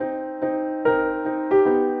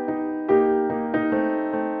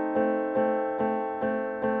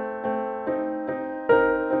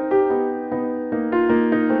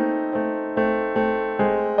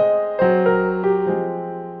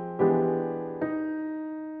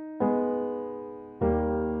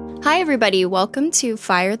Hi, everybody. Welcome to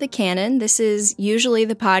Fire the Canon. This is usually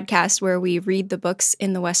the podcast where we read the books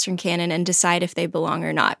in the Western canon and decide if they belong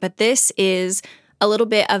or not. But this is a little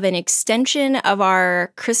bit of an extension of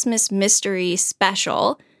our Christmas mystery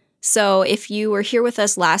special. So if you were here with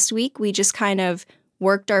us last week, we just kind of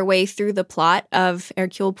worked our way through the plot of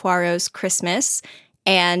Hercule Poirot's Christmas.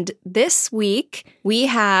 And this week, we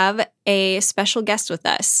have a special guest with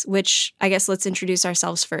us, which I guess let's introduce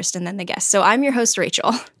ourselves first and then the guest. So I'm your host,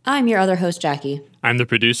 Rachel. I'm your other host, Jackie. I'm the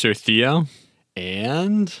producer, Theo.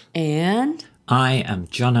 And I am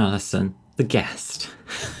John Allison, the guest.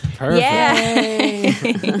 Perfect.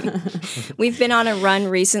 Yeah. We've been on a run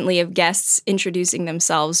recently of guests introducing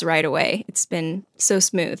themselves right away. It's been so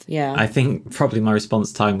smooth. Yeah. I think probably my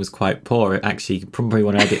response time was quite poor. Actually, you probably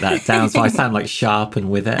want to edit that down so I sound like sharp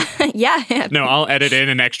and with it. Yeah. No, I'll edit in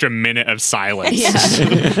an extra minute of silence. Yeah.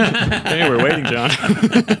 Hey, we're waiting, John.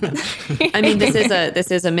 I mean,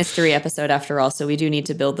 this is a mystery episode after all, so we do need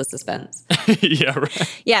to build the suspense. Yeah,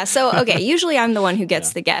 right. Yeah. So, okay, usually I'm the one who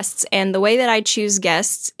gets the guests. And the way that I choose guests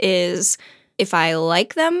is if I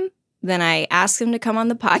like them, then I ask them to come on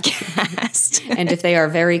the podcast. And if they are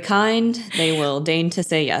very kind, they will deign to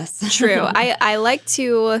say yes. True. I like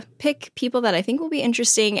to pick people that I think will be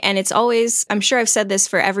interesting. And it's always, I'm sure I've said this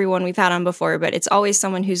for everyone we've had on before, but it's always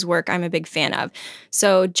someone whose work I'm a big fan of.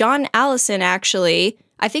 So John Allison, actually,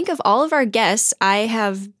 I think of all of our guests, I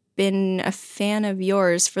have been a fan of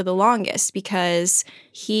yours for the longest because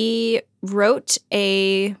he wrote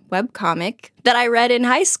a webcomic that I read in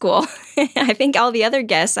high school. I think all the other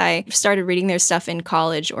guests, I started reading their stuff in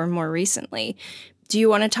college or more recently. Do you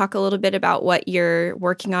want to talk a little bit about what you're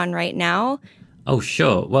working on right now? Oh,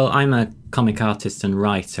 sure. Well, I'm a comic artist and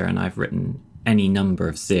writer, and I've written any number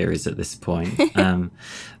of series at this point.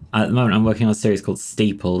 At the moment, I'm working on a series called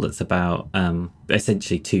Steeple that's about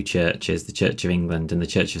essentially two churches, the Church of England and the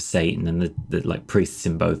Church of Satan, and the like priests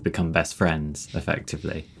in both become best friends,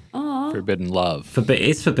 effectively. Forbidden love.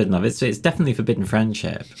 It's forbidden love. It's definitely forbidden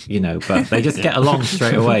friendship, but they just get along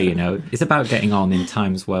straight away, It's about getting on in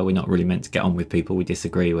times where we're not really meant to get on with people we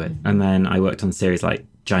disagree with. And then I worked on series like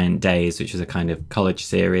Giant Days, which was a kind of college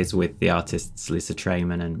series with the artists Lisa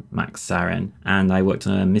Trayman and Max Sarin. And I worked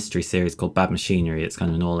on a mystery series called Bad Machinery. It's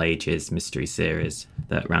kind of an all-ages mystery series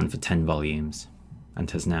that ran for 10 volumes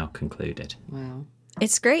and has now concluded. Wow.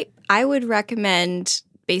 It's great. I would recommend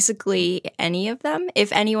basically any of them. If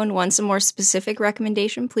anyone wants a more specific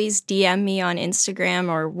recommendation, please DM me on Instagram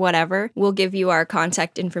or whatever. We'll give you our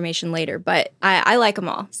contact information later, but I like them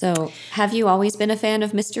all. So have you always been a fan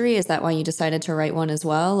of mystery? Is that why you decided to write one as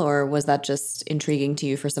well? Or was that just intriguing to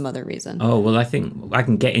you for some other reason? Oh, well, I think I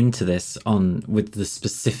can get into this with the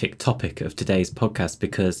specific topic of today's podcast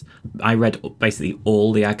because I read basically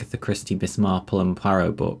all the Agatha Christie, Miss Marple and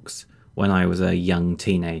Poirot books when I was a young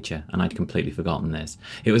teenager, and I'd completely forgotten this.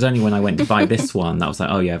 It was only when I went to buy this one that I was like,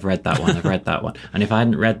 oh yeah, I've read that one. And if I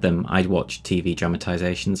hadn't read them, I'd watched TV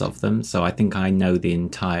dramatizations of them. So I think I know the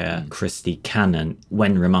entire Christie canon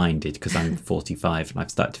when reminded, because I'm 45 and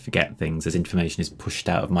I've started to forget things as information is pushed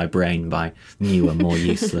out of my brain by newer, more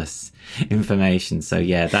useless information. So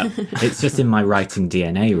yeah, it's just in my writing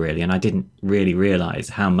DNA really, and I didn't really realise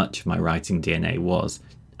how much of my writing DNA was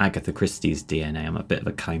Agatha Christie's DNA. I'm a bit of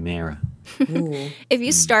a chimera. If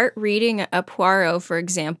you start reading a Poirot, for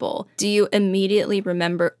example, do you immediately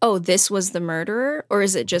remember, oh, this was the murderer? Or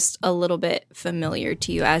is it just a little bit familiar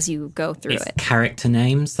to you as you go through It's it? character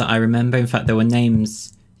names that I remember. In fact, there were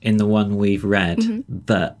names in the one we've read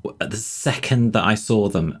that the second that I saw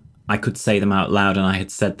them, I could say them out loud, and I had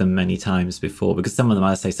said them many times before, because some of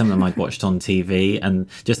them I'd watched on TV, and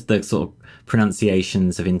just the sort of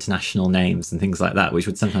pronunciations of international names and things like that, which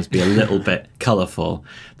would sometimes be a little bit colourful,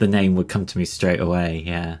 the name would come to me straight away,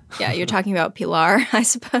 yeah. Yeah, you're talking about Pilar, I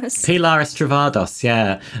suppose. Pilar Estravados,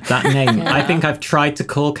 yeah. That name, Yeah. I think I've tried to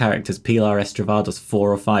call characters Pilar Estravados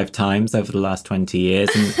 4 or 5 times over the last 20 years,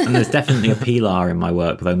 and there's definitely a Pilar in my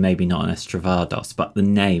work, though maybe not an Estravados, but the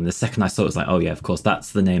name, the second I saw it, was like, oh yeah, of course,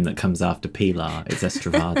 that's the name that comes after Pilar, it's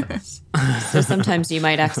Estravados. So sometimes you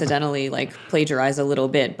might accidentally plagiarize a little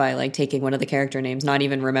bit by taking one of the character names, not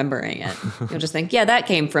even remembering it. You'll just think, yeah, that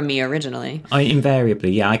came from me originally.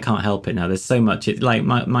 Invariably, yeah, I can't help it now. There's so much,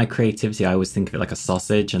 my creativity, I always think of it like a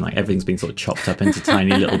sausage, and everything's been sort of chopped up into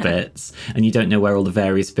tiny little bits, and you don't know where all the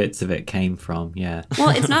various bits of it came from, yeah. Well,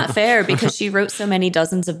 it's not fair because she wrote so many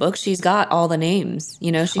dozens of books. She's got all the names,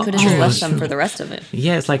 she could have just left some for the rest of it.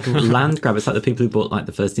 Yeah, it's like land grab. It's like the people who bought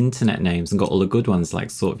the first internet names and got all the good ones, like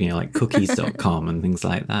cookies.com and things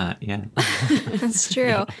like that, yeah. That's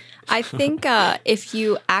true. I think if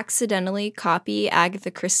you accidentally copy Agatha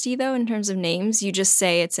Christie, though, in terms of names, you just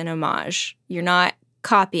say it's an homage. You're not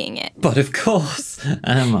copying it. But of course,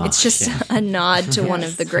 It's just a nod to one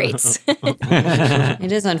of the greats.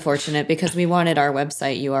 It is unfortunate because we wanted our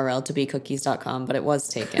website URL to be cookies.com, but it was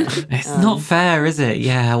taken. It's not fair, is it?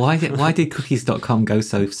 Yeah, why did cookies.com go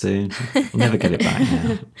so soon? We'll never get it back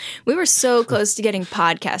now. We were so close to getting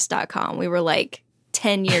podcast.com. We were like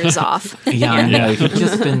 10 years off. Yeah, I know. If you'd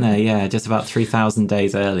just been there, just about 3,000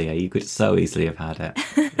 days earlier, you could so easily have had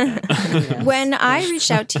it. When I reached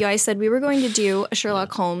out to you, I said we were going to do a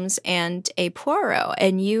Sherlock Holmes and a Poirot,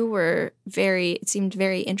 and you were it seemed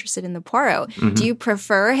very interested in the Poirot. Mm-hmm. Do you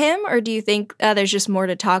prefer him, or do you think there's just more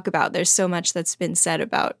to talk about? There's so much that's been said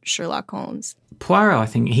about Sherlock Holmes. Poirot, I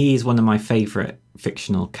think he's one of my favorite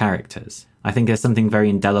fictional characters. I think there's something very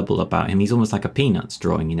indelible about him. He's almost like a Peanuts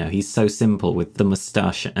drawing, He's so simple with the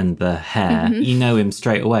moustache and the hair. Mm-hmm. You know him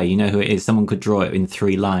straight away. You know who it is. Someone could draw it in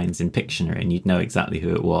 3 lines in Pictionary and you'd know exactly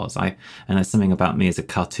who it was. And there's something about me as a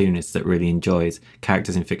cartoonist that really enjoys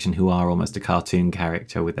characters in fiction who are almost a cartoon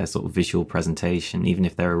character with their sort of visual presentation, even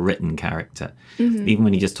if they're a written character. Mm-hmm. Even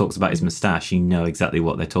when he just talks about his moustache, you know exactly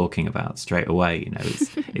what they're talking about straight away.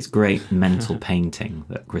 It's great mental painting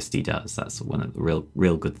that Christie does. That's one of the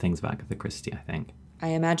real good things about Agatha Christie, I think. I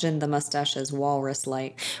imagine the mustache is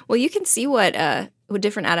walrus-like. Well, you can see what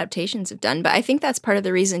different adaptations have done, but I think that's part of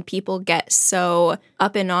the reason people get so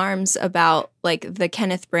up in arms about like the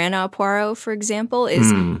Kenneth Branagh Poirot, for example,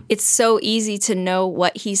 is it's so easy to know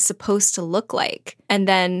what he's supposed to look like. And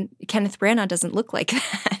then Kenneth Branagh doesn't look like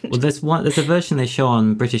that. Well, there's a version they show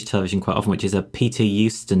on British television quite often, which is a Peter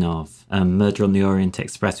Ustinov, Murder on the Orient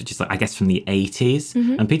Express, which is like, I guess, from the 80s.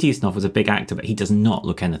 Mm-hmm. And Peter Ustinov was a big actor, but he does not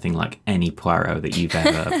look anything like any Poirot that you've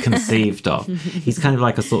ever conceived of. He's kind of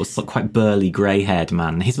like a sort of quite burly, grey-haired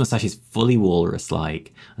man. His moustache is fully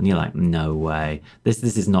walrus-like. And you're like, no way. This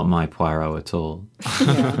is not my Poirot at all.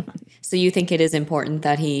 Yeah. So you think it is important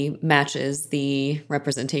that he matches the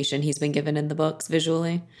representation he's been given in the books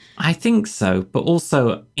visually? I think so. But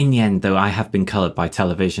also, in the end, though, I have been coloured by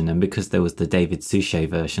television. And because there was the David Suchet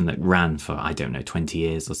version that ran for, 20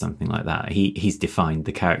 years or something like that, he's defined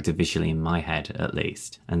the character visually in my head, at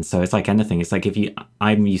least. And so it's like anything. It's like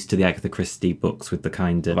I'm used to the Agatha Christie books with the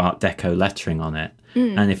kind of Art Deco lettering on it.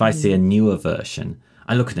 And if I see a newer version,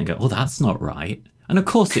 I look at it and go, oh, that's not right. And of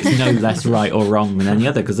course, it's no less right or wrong than any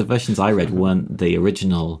other, because the versions I read weren't the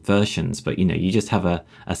original versions. But, you just have a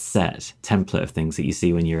set template of things that you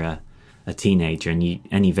see when you're a teenager, and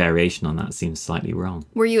any variation on that seems slightly wrong.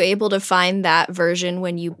 Were you able to find that version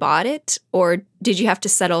when you bought it, or did you have to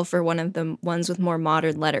settle for one of the ones with more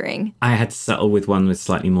modern lettering? I had to settle with one with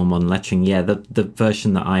slightly more modern lettering. Yeah, the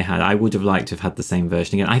version that I had, I would have liked to have had the same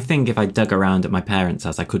version again. I think if I dug around at my parents'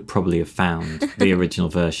 house, I could probably have found the original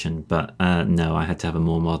version, but no, I had to have a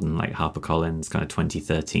more modern, like HarperCollins kind of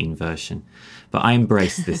 2013 version. But I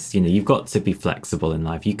embrace this, you've got to be flexible in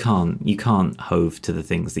life. You can't hove to the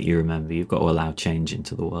things that you remember. You've got to allow change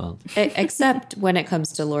into the world. Except when it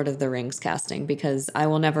comes to Lord of the Rings casting, because I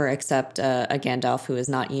will never accept a Gandalf who is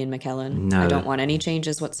not Ian McKellen. No. I don't want any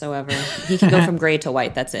changes whatsoever. He can go from gray to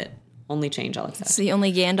white. That's it. Only change I'll accept. It's the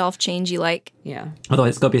only Gandalf change you like? Yeah. Although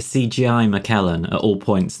it's got to be a CGI McKellen at all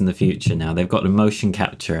points in the future now. They've got to motion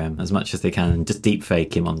capture him as much as they can and just deep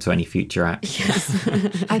fake him onto any future action.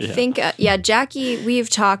 Yes. I think, Jackie, we've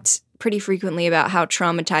talked pretty frequently about how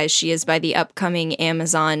traumatized she is by the upcoming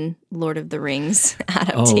Amazon Lord of the Rings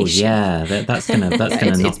adaptation. Oh yeah, that's gonna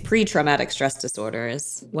it's pre-traumatic stress disorder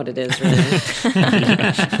is what it is, really.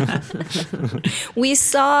 We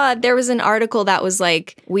saw there was an article that was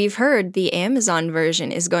like, we've heard the Amazon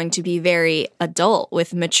version is going to be very adult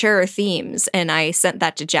with mature themes, and I sent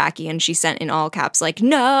that to Jackie, and she sent in all caps like,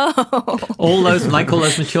 no. all those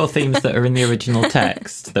mature themes that are in the original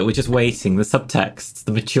text that we're just waiting, the subtext,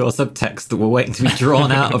 the mature subtext that we're waiting to be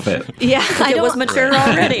drawn out of it. Yeah, it was mature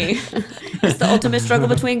already. It's the ultimate struggle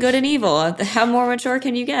between good and evil. How more mature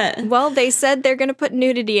can you get? Well, they said they're going to put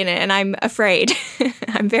nudity in it, and I'm afraid.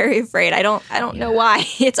 I'm very afraid. I don't know why.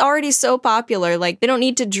 It's already so popular. Like, they don't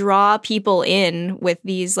need to draw people in with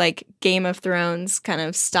these like Game of Thrones kind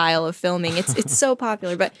of style of filming. It's so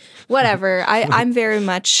popular, but whatever. I'm very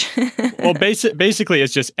much. Well, basically,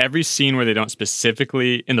 it's just every scene where they don't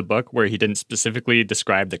specifically in the book where he didn't specifically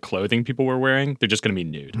describe the clothing people were wearing. They're just going to be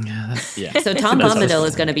nude. Yeah. So Tom Bombadil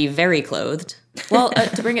is going to be very clothed. Well,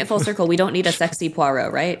 to bring it full circle, we don't need a sexy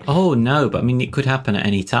Poirot, right? Oh, no, but I mean, it could happen at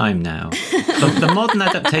any time now. The modern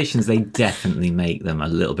adaptations, they definitely make them a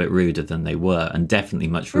little bit ruder than they were, and definitely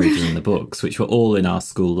much ruder than the books, which were all in our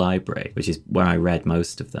school library, which is where I read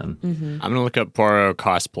most of them. I'm going to look up Poirot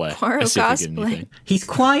cosplay. Poirot and see if we get cosplay. anything. He's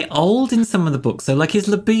quite old in some of the books, so like his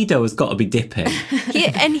libido has got to be dipping.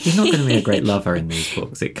 He's not going to be a great lover in these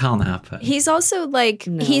books. It can't happen. He's also like,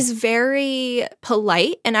 he's very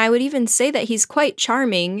polite, and I would even say that he's quite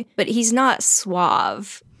charming, but he's not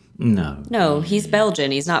suave. No. No, he's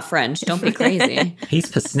Belgian. He's not French. Don't be crazy.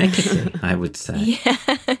 He's persnickety, I would say.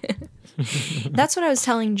 That's what I was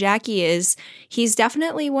telling Jackie is he's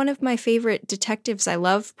definitely one of my favorite detectives. I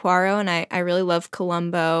love Poirot, and I really love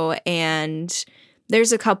Columbo, and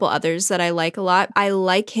there's a couple others that I like a lot. I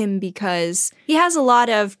like him because he has a lot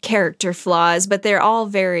of character flaws, but they're all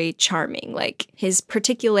very charming, like his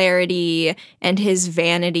particularity and his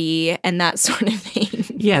vanity and that sort of thing.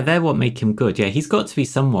 Yeah, they're what make him good. Yeah, he's got to be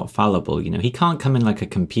somewhat fallible, you know. He can't come in like a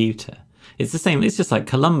computer. It's the same. It's just like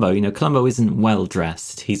Columbo. You know, Columbo isn't well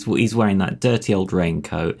dressed. He's wearing that dirty old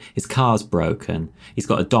raincoat. His car's broken. He's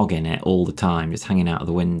got a dog in it all the time, just hanging out of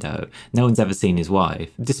the window. No one's ever seen his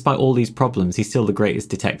wife. Despite all these problems, he's still the greatest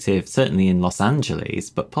detective, certainly in Los Angeles,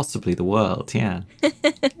 but possibly the world. Yeah.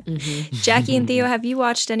 Jackie and Theo, have you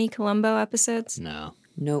watched any Columbo episodes? No.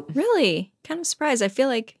 Nope. Really? Kind of surprised. I feel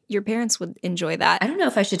like your parents would enjoy that. I don't know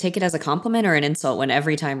if I should take it as a compliment or an insult when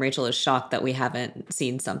every time Rachel is shocked that we haven't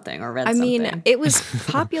seen something or read I something. mean, it was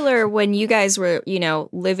popular when you guys were, you know,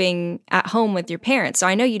 living at home with your parents. So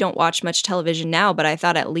I know you don't watch much television now, but I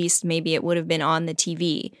thought at least maybe it would have been on the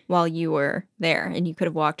TV while you were there and you could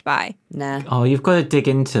have walked by. Nah. Oh, you've got to dig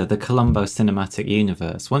into the Columbo cinematic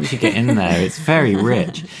universe. Once you get in there, it's very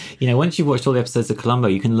rich. You know, once you've watched all the episodes of Columbo,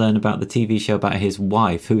 you can learn about the TV show about his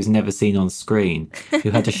wife, who was never seen on screen, who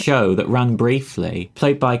had a show that ran briefly,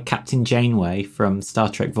 played by Captain Janeway from Star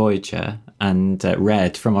Trek Voyager and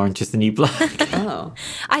Red from Orange is the New Black. Oh.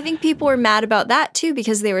 I think people were mad about that too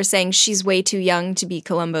because they were saying she's way too young to be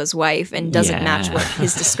Columbo's wife and doesn't match what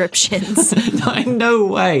his descriptions. In no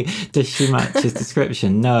way does she match his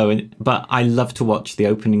description. No, but I love to watch the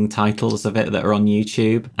opening titles of it that are on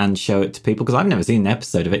YouTube and show it to people because I've never seen an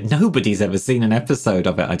episode of it. Nobody's ever seen an episode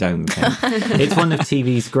of it, I don't think. It's one of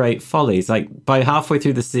TV's great follies. Like by halfway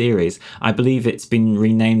through the series, I believe it's been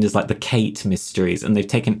renamed as like the Kate Mysteries, and they've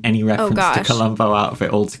taken any reference to Columbo out of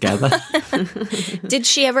it altogether. Did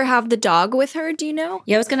she ever have the dog with her? Do you know?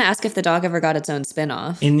 Yeah, I was going to ask if the dog ever got its own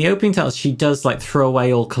spin-off. In the opening titles, she does like throw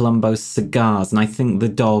away all Columbo's cigars, and I think the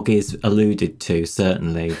dog is alluded to,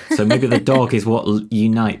 certainly. So maybe the dog is what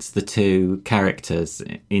unites the two characters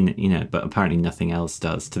in, you know, but apparently nothing else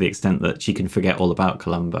does, to the extent that she can forget all about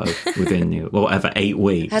Columbo within whatever 8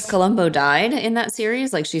 weeks. Has Columbo died in that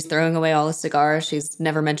series? Like she's throwing away all his cigars, she's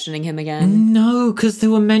never mentioning him again? No, because there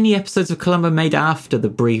were many episodes of Columbo made after the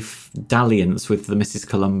brief dalliance with the Mrs.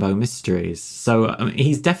 Columbo mysteries. So I mean,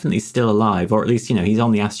 he's definitely still alive, or at least, you know, he's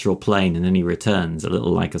on the astral plane and then he returns, a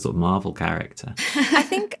little like a sort of Marvel character. I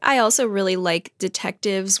think I also really like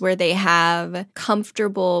detectives where they have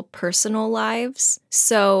comfortable personal lives.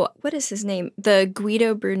 So what is his name? The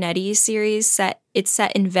Guido Brunetti series it's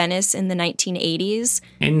set in Venice in the 1980s.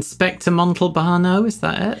 Inspector Montalbano, is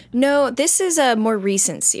that it? No, this is a more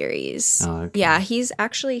recent series. Oh, okay. Yeah,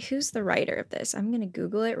 who's the writer of this? I'm going to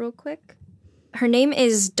Google it real quick. Her name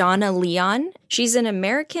is Donna Leon. She's an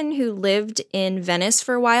American who lived in Venice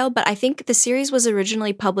for a while, but I think the series was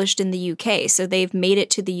originally published in the UK, so they've made it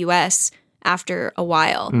to the US after a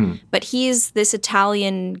while. But he's this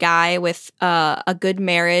Italian guy with a good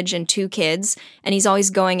marriage and 2 kids, and he's always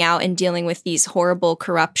going out and dealing with these horrible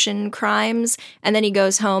corruption crimes. And then he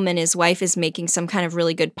goes home and his wife is making some kind of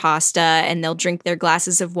really good pasta, and they'll drink their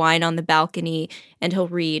glasses of wine on the balcony, and he'll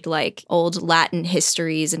read like old Latin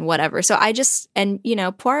histories and whatever. So you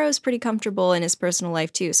know, Poirot's pretty comfortable in his personal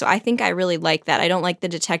life too. So I think I really like that. I don't like the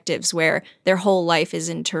detectives where their whole life is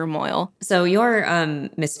in turmoil. So your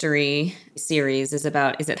mystery series is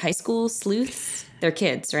it high school sleuths? They're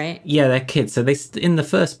kids, right? Yeah, they're kids. So in the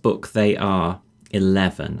first book, they are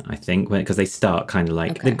 11, I think, because they start kind of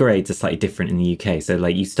like, the grades are slightly different in the UK. So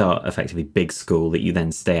like you start effectively big school that you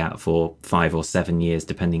then stay at for 5 or 7 years,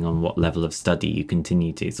 depending on what level of study you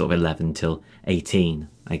continue to, sort of 11 till 18,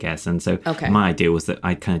 I guess. And so my idea was that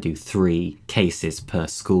I'd kind of do 3 cases per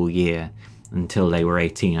school year. until they were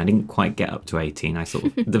 18. I didn't quite get up to 18.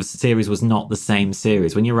 The series was not the same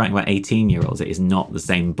series. When you're writing about 18-year-olds, it is not the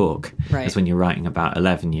same book as when you're writing about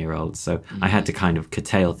 11-year-olds. So I had to kind of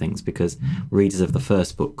curtail things because readers of the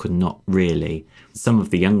first book could not really. Some of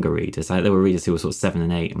the younger readers, there were readers who were sort of 7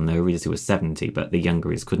 and 8, and there were readers who were 70, but the younger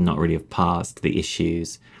readers could not really have parsed the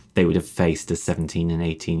issues they would have faced as 17 and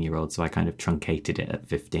 18-year-olds. So I kind of truncated it at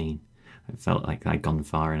 15. It felt like I'd gone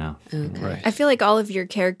far enough. Okay. Right. I feel like all of your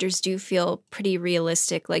characters do feel pretty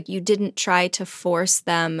realistic. Like you didn't try to force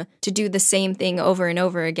them to do the same thing over and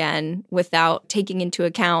over again without taking into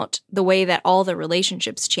account the way that all the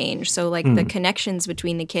relationships change. So like the connections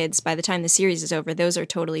between the kids by the time the series is over, those are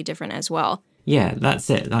totally different as well. Yeah, that's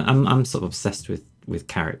it. I'm sort of obsessed with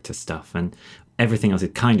character stuff, and everything else is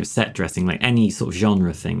kind of set dressing. Like any sort of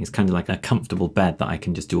genre thing is kind of like a comfortable bed that I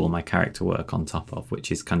can just do all my character work on top of,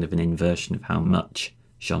 which is kind of an inversion of how much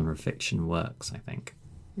genre fiction works, I think.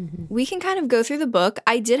 We can kind of go through the book.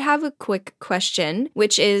 I did have a quick question,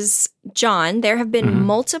 which is, John, there have been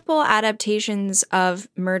multiple adaptations of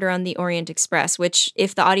Murder on the Orient Express, which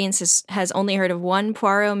if the audience has only heard of one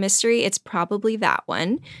Poirot mystery, it's probably that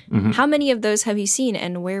one. How many of those have you seen,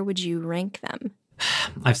 and where would you rank them?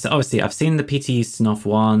 I've seen the Peter Ustinov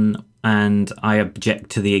one, and I object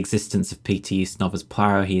to the existence of Peter Ustinov as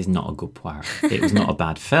Poirot. He is not a good Poirot. It was not a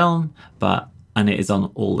bad film, and it is on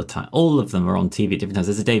all the time. All of them are on TV at different times.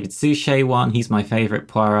 There's a David Suchet one. He's my favourite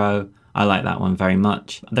Poirot. I like that one very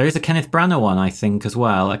much. There is a Kenneth Branagh one, I think, as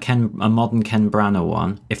well. A modern Ken Branagh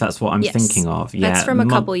one, if that's what I'm thinking of. Yeah, that's from a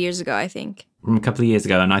couple years ago, I think. From a couple of years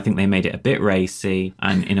ago, and I think they made it a bit racy,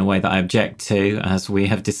 and in a way that I object to, as we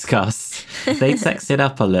have discussed. They sexed it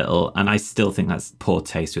up a little, and I still think that's poor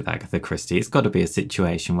taste with Agatha Christie. It's got to be a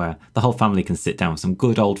situation where the whole family can sit down with some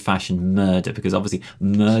good old-fashioned murder, because obviously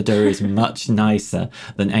murder is much nicer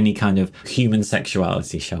than any kind of human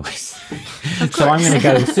sexuality, shall we say. So I'm going to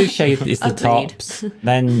go, Suchet is the Agreed. tops,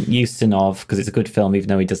 then Ustinov, because it's a good film, even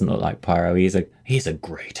though he doesn't look like Poirot. He's a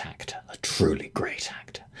great actor, a truly great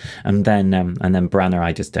actor. And then Branagh,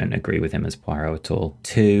 I just don't agree with him as Poirot at all.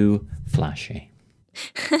 Too flashy.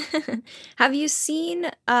 Have you seen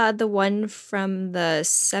the one from the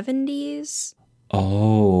 70s?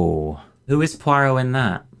 Oh, who is Poirot in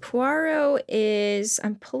that? Poirot is,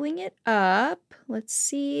 I'm pulling it up. Let's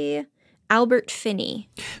see. Albert Finney.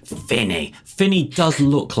 Finney does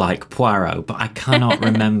look like Poirot, but I cannot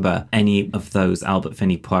remember any of those Albert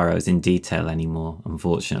Finney Poirots in detail anymore,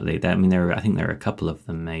 unfortunately. I think there are a couple of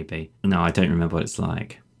them, maybe. No, I don't remember what it's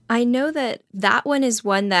like. I know that one is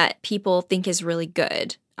one that people think is really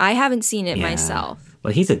good. I haven't seen it myself.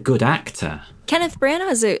 Well, he's a good actor. Kenneth Branagh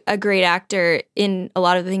is a great actor in a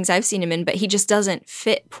lot of the things I've seen him in, but he just doesn't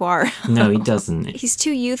fit Poirot. No, he doesn't. He's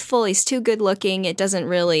too youthful. He's too good looking. It's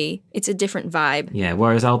a different vibe. Yeah,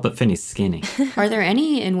 whereas Albert Finney's skinny. Are there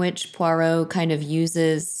any in which Poirot kind of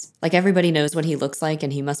uses, like everybody knows what he looks like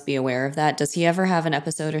and he must be aware of that? Does he ever have an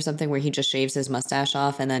episode or something where he just shaves his mustache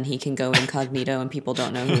off and then he can go incognito and people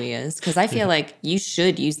don't know who he is? Because I feel like you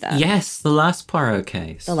should use that. Yes, the last Poirot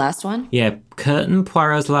case. The last one? Yeah, Curtin,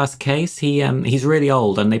 Poirot's last case, he's really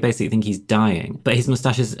old and they basically think he's dying. But his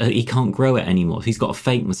moustache he can't grow it anymore. He's got a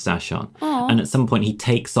fake moustache on. Aww. And at some point he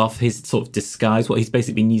takes off his sort of disguise, what he's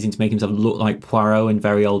basically been using to make himself look like Poirot in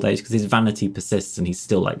very old age, because his vanity persists and he's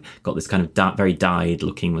still like got this kind of very dyed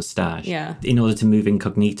looking moustache. Yeah. In order to move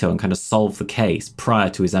incognito and kind of solve the case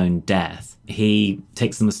prior to his own death, he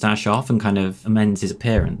takes the moustache off and kind of amends his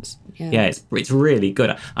appearance. Yeah, it's really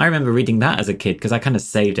good. I remember reading that as a kid because I kind of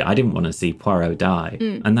saved it. I didn't want to see Poirot die.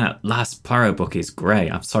 And that last Poirot book is great.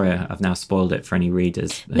 I'm sorry I've now spoiled it for any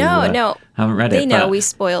readers who No. haven't read it. They know we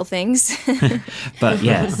spoil things. But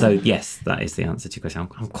yeah, so yes, that is the answer to your question.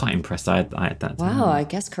 I'm quite impressed I had that. Wow, I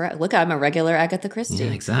guess correct. Look, I'm a regular Agatha Christie.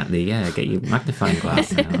 Yeah, exactly. Yeah, get your magnifying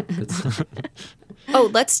glass now. Good stuff. Oh,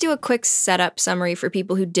 let's do a quick setup summary for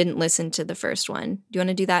people who didn't listen to the first one. Do you want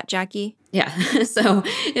to do that, Jackie? Yeah. So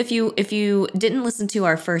if you didn't listen to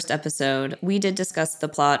our first episode, we did discuss the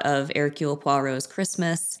plot of Hercule Poirot's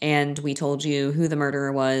Christmas, and we told you who the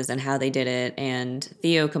murderer was and how they did it. And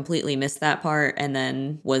Theo completely missed that part and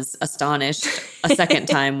then was astonished a second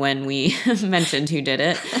time when we mentioned who did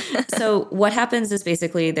it. So what happens is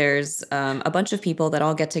basically there's a bunch of people that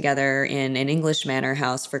all get together in an English manor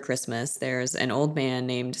house for Christmas. There's an old old man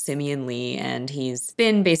named Simeon Lee, and he's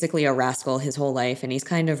been basically a rascal his whole life, and he's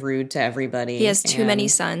kind of rude to everybody. He has too many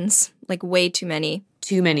sons, like way too many.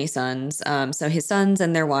 Too many sons. So his sons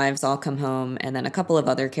and their wives all come home, and then a couple of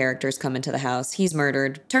other characters come into the house. He's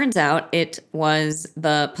murdered. Turns out it was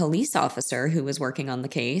the police officer who was working on the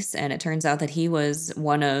case, and it turns out that he was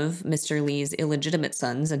one of Mr. Lee's illegitimate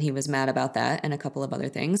sons, and he was mad about that and a couple of other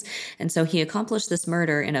things. And so he accomplished this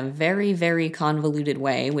murder in a very, very convoluted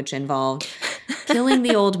way, which involved killing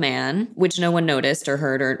the old man, which no one noticed or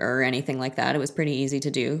heard or anything like that. It was pretty easy to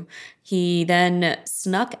do. He then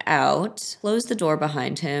snuck out, closed the door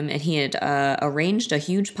behind him, and he had arranged a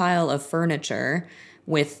huge pile of furniture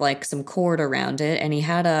with like some cord around it, and he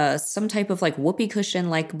had some type of like whoopee cushion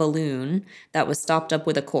like balloon that was stopped up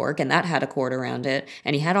with a cork, and that had a cord around it,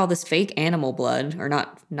 and he had all this fake animal blood, or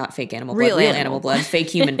not fake animal blood, real animal blood, fake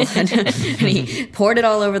human blood, and he poured it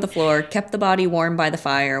all over the floor, kept the body warm by the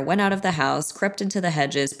fire, went out of the house, crept into the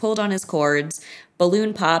hedges, pulled on his cords,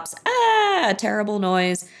 balloon pops, a terrible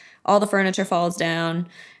noise, all the furniture falls down.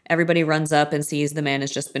 Everybody runs up and sees the man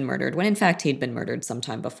has just been murdered, when in fact he'd been murdered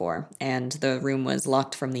sometime before, and the room was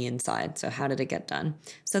locked from the inside. So how did it get done?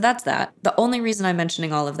 So that's that. The only reason I'm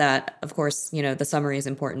mentioning all of that, of course, the summary is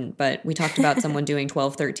important, but we talked about someone doing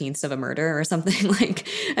 12/13 of a murder or something. Like,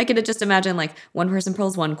 I could just imagine like one person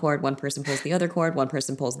pulls one cord, one person pulls the other cord, one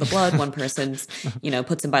person pulls the blood, one person's,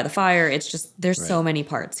 puts him by the fire. It's just, there's so many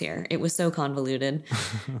parts here. It was so convoluted.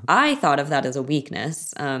 I thought of that as a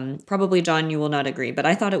weakness. Probably, John, you will not agree, but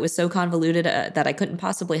I thought it was so convoluted that I couldn't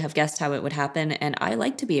possibly have guessed how it would happen, and I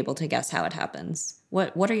like to be able to guess how it happens.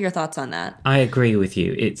 What are your thoughts on that? I agree with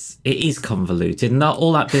you. It is convoluted, and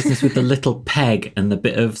all that business with the little peg and the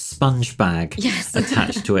bit of sponge bag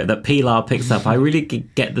attached to it that Pilar picks up. I really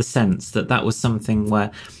get the sense that was something where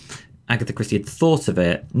Agatha Christie had thought of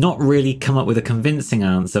it, not really come up with a convincing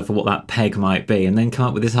answer for what that peg might be, and then come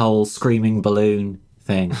up with this whole screaming balloon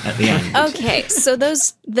thing at the end. Okay, so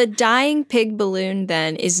the dying pig balloon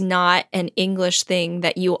then is not an English thing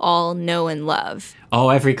that you all know and love. Oh,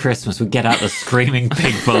 every Christmas we get out the screaming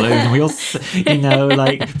pig balloon. We all,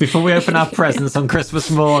 like before we open our presents on Christmas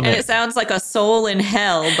morning. And it sounds like a soul in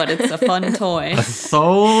hell, but it's a fun toy. A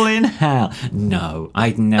soul in hell. No,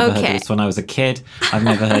 I'd never heard of this when I was a kid. I've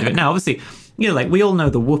never heard of it. Now, obviously, like we all know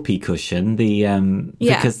the whoopee cushion,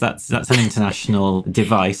 because that's an international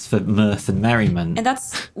device for mirth and merriment. And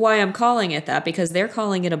that's why I'm calling it that, because they're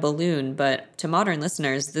calling it a balloon, but to modern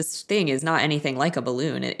listeners, this thing is not anything like a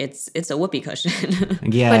balloon. It's a whoopee cushion.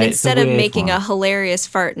 Yeah, but instead of making a hilarious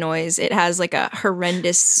fart noise, it has like a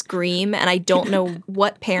horrendous scream, and I don't know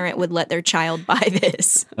what parent would let their child buy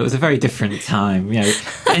this. It was a very different time.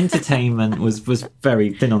 Entertainment was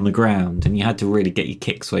very thin on the ground, and you had to really get your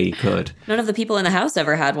kicks where you could. None of the people in the house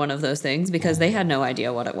ever had one of those things because they had no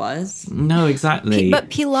idea what it was. No, exactly. But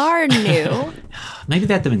Pilar knew. Maybe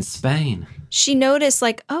they had them in Spain. She noticed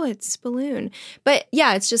like, oh, it's balloon. But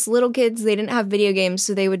yeah, it's just little kids. They didn't have video games,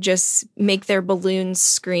 so they would just make their balloons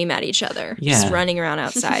scream at each other, just running around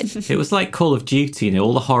outside. It was like Call of Duty,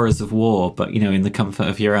 all the horrors of war, but, in the comfort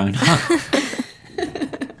of your own home.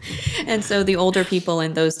 And so the older people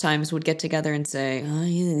in those times would get together and say, oh,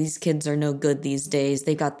 these kids are no good these days.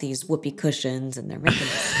 They got these whoopee cushions and they're making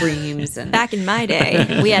screams. And back in my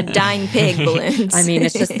day, we had dying pig balloons. I mean,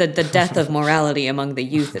 it's just the death of morality among the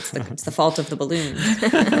youth. It's the fault of the balloons.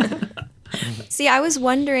 See, I was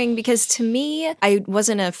wondering because to me, I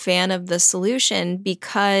wasn't a fan of the solution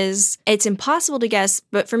because it's impossible to guess.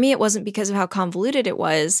 But for me, it wasn't because of how convoluted it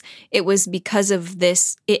was. It was because of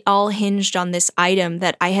this. It all hinged on this item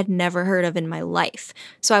that I had never heard of in my life.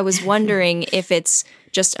 So I was wondering if it's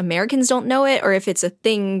just Americans don't know it or if it's a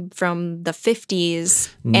thing from the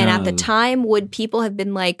 50s. No. And at the time, would people have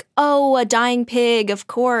been like, oh, a dying pig, of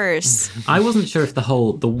course. I wasn't sure if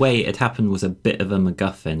the way it happened was a bit of a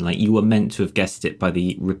MacGuffin. Like you were meant to have guessed it by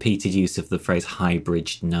the repeated use of the phrase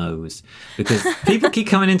high-bridged nose. Because people keep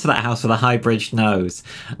coming into that house with a high-bridged nose.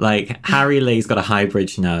 Like Harry Lee's got a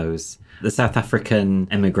high-bridged nose. The South African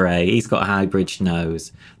emigre, he's got a high-bridged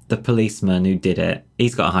nose. The policeman who did it,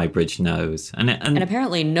 he's got a high-bridged nose. And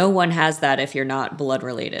apparently no one has that if you're not blood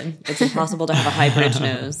related. It's impossible to have a high-bridged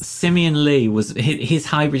nose. Simeon Lee his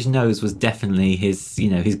high-bridged nose was definitely his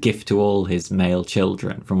gift to all his male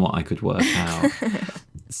children, from what I could work out.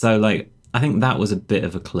 So I think that was a bit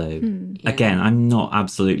of a clue. Yeah. Again, I'm not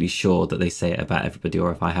absolutely sure that they say it about everybody or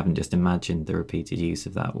if I haven't just imagined the repeated use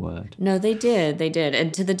of that word. No, they did.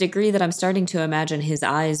 And to the degree that I'm starting to imagine his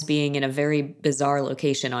eyes being in a very bizarre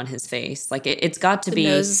location on his face. Like it's got to be...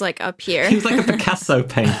 The nose is up here. He was like a Picasso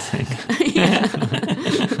painting. Yeah.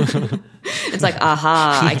 Spaniard's like,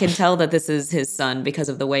 aha, I can tell that this is his son because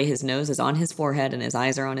of the way his nose is on his forehead and his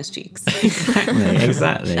eyes are on his cheeks.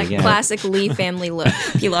 Exactly. That Yeah. classic Lee family look.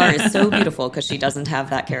 Pilar is so beautiful because she doesn't have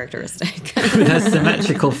that characteristic. With her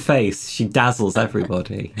symmetrical face, she dazzles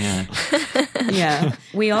everybody. Yeah. Yeah.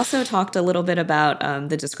 We also talked a little bit about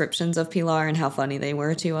the descriptions of Pilar and how funny they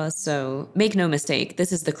were to us. So make no mistake,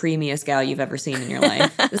 this is the creamiest gal you've ever seen in your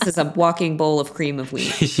life. This is a walking bowl of cream of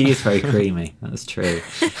wheat. She is very creamy. That's true.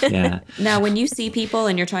 Yeah. Now, when you see people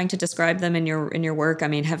and you're trying to describe them in your work, I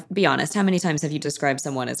mean, be honest, how many times have you described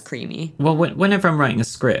someone as creamy? Well, whenever I'm writing a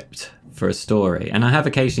script for a story, and I have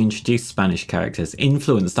occasionally introduced Spanish characters,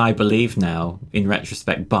 influenced, I believe now, in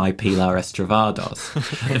retrospect, by Pilar Estravados.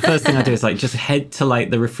 The first thing I do is like just head to like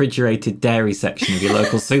the refrigerated dairy section of your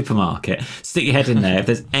local supermarket, stick your head in there. If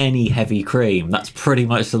there's any heavy cream, that's pretty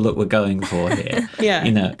much the look we're going for here. Yeah.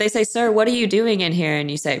 You know, They say, sir, what are you doing in here?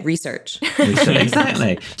 And you say, research.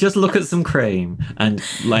 exactly. Just look at some cream, and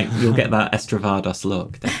like you'll get that Estravados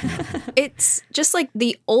look. Definitely. It's just like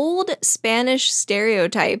the old Spanish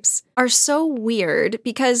stereotypes are so weird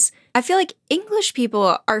because I feel like English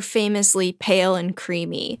people are famously pale and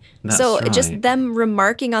creamy. That's so right. just them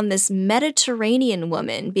remarking on this Mediterranean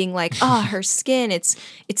woman being like, oh, her skin, it's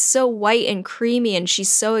so white and creamy and she's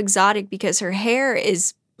so exotic because her hair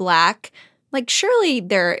is black. Like, surely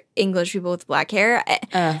there are English people with black hair.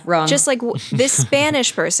 Wrong. Just like this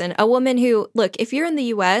Spanish person, a woman who, look, if you're in the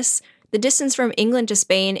US, the distance from England to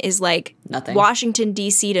Spain is like Nothing. Washington,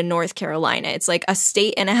 D.C. to North Carolina. It's like a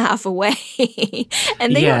state and a half away.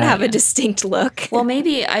 And they Yeah. don't have a distinct look. Well,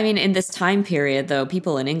 maybe, I mean, in this time period, though,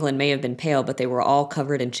 people in England may have been pale, but they were all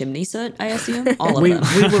covered in chimney soot, I assume. All of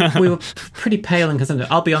them. we were pretty pale and consumptive.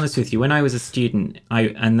 I'll be honest with you. When I was a student,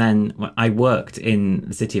 I worked in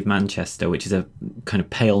the city of Manchester, which is a kind of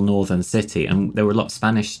pale northern city, and there were a lot of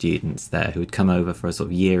Spanish students there who had come over for a sort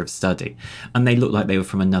of year of study, and they looked like they were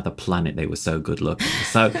from another planet. They were so good looking.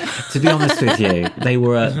 So, to be honest with you, they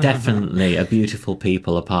were definitely a beautiful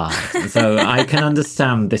people apart. So I can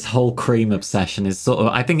understand this whole cream obsession is sort of.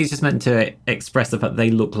 I think it's just meant to express the fact they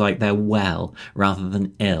look like they're well rather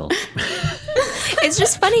than ill. It's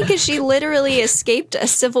just funny because she literally escaped a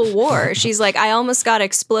civil war. She's like, I almost got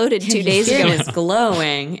exploded 2 days Skin ago. is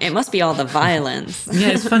glowing. It must be all the violence. Yeah,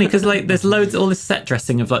 it's funny because like there's loads, all this set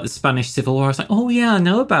dressing of like the Spanish Civil War. I was like, oh yeah, I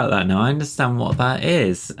know about that now. I understand what that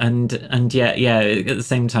is, and yeah, at the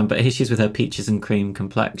same time, but here she's with her peaches and cream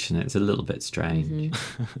complexion. It's a little bit strange.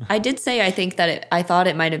 I did say I think that I thought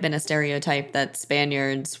it might have been a stereotype that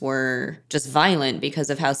Spaniards were just violent because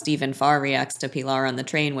of how Stephen Farr reacts to Pilar on the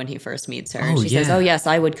train when he first meets her. Oh, She says, yeah. oh yes,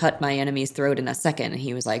 I would cut my enemy's throat in a second. And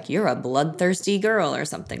he was like, you're a bloodthirsty girl or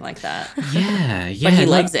something like that. Yeah. But he like,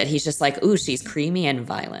 loves it. He's just like, ooh, she's creamy and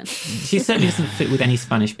violent. She certainly doesn't fit with any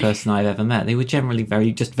Spanish person I've ever met. They were generally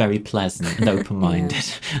very pleasant and open-minded.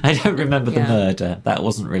 I don't remember the Yeah. murder. That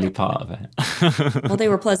wasn't really part of it. Well, they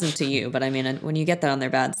were pleasant to you, but I mean, when you get that on their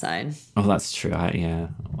bad side. Oh, that's true.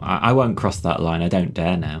 I won't cross that line. I don't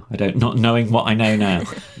dare now. Not knowing what I know now.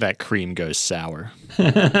 That cream goes sour.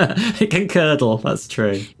 It can curdle. That's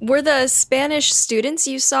true. Were the Spanish students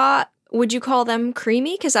you saw, would you call them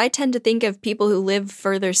creamy? Because I tend to think of people who live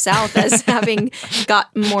further south as having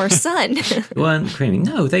got more sun. Weren't creamy.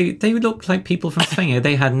 No, they looked like people from Spain.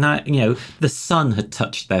 They had the sun had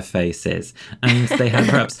touched their faces, and they had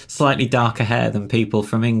perhaps slightly darker hair than people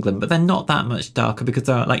from England, but they're not that much darker because,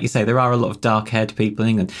 like you say, there are a lot of dark-haired people in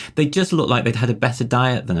England. They just look like they'd had a better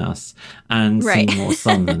diet than us and Right. seen more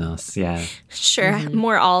sun than us. Yeah. Sure,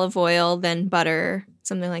 more olive oil than butter,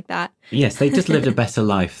 something like that. Yes, they just lived a better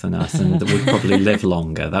life than us and would probably live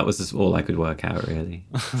longer. That was just all I could work out, really.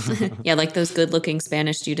 Yeah, like those good-looking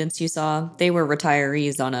Spanish students you saw, they were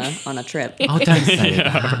retirees on a trip. Oh, don't say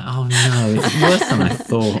that. Oh, no. It's worse than I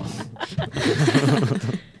thought.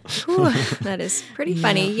 Whew, that is pretty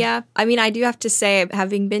funny. Yeah. I mean, I do have to say,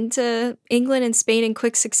 having been to England and Spain in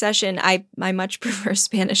quick succession, I much prefer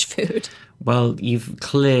Spanish food. Well, you've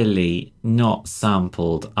clearly not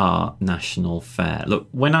sampled our national fare. Look,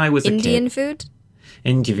 when I was a Indian kid... food?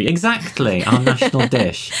 Indian, exactly, our national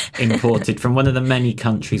dish imported from one of the many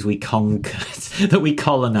countries we conquered, that we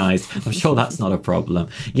colonised. I'm sure that's not a problem.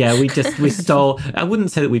 Yeah, we stole, I wouldn't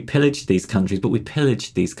say that we pillaged these countries, but we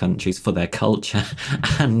pillaged these countries for their culture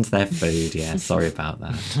and their food. Yeah, sorry about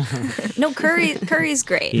that. No, curry's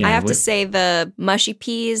great. Yeah, I have to say the mushy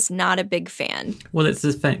peas, not a big fan. Well, it's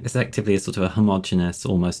effectively a sort of a homogenous,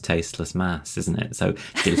 almost tasteless mass, isn't it? So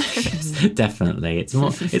delicious, definitely.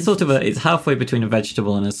 It's halfway between a vegetable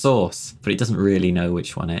and a sauce, but it doesn't really know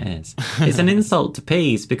which one it is. It's an insult to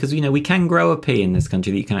peas because, we can grow a pea in this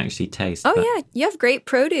country that you can actually taste. Oh, but- yeah. You have great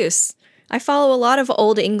produce. I follow a lot of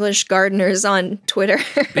old English gardeners on Twitter.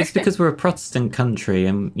 It's because we're a Protestant country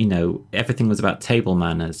and, everything was about table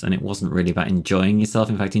manners and it wasn't really about enjoying yourself.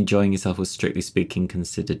 In fact, enjoying yourself was strictly speaking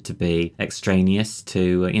considered to be extraneous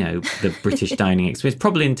to, the British dining experience,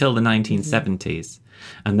 probably until the 1970s.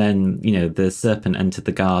 And then, the serpent entered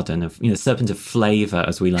the garden of, serpent of flavour,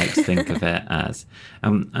 as we like to think of it as.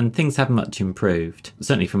 And things have much improved,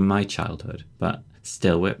 certainly from my childhood. But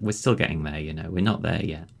still, we're still getting there, we're not there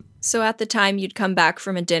yet. So at the time you'd come back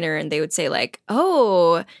from a dinner and they would say like,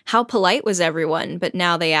 oh, how polite was everyone? But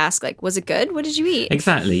now they ask like, was it good? What did you eat?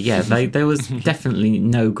 Exactly, yeah. There was definitely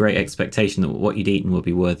no great expectation that what you'd eaten would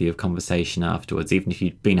be worthy of conversation afterwards, even if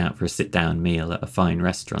you'd been out for a sit-down meal at a fine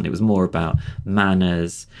restaurant. It was more about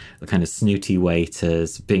manners, the kind of snooty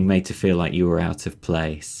waiters, being made to feel like you were out of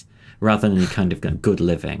place, rather than any kind of good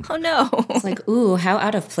living. Oh, no. It's like, ooh, how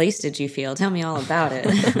out of place did you feel? Tell me all about it.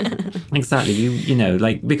 Exactly.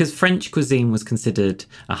 Because French cuisine was considered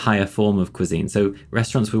a higher form of cuisine. So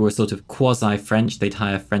restaurants were sort of quasi-French. They'd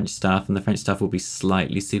hire French staff and the French staff would be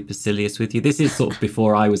slightly supercilious with you. This is sort of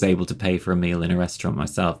before I was able to pay for a meal in a restaurant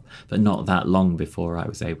myself, but not that long before I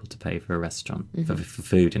was able to pay for a restaurant, for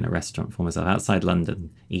food in a restaurant for myself. Outside London,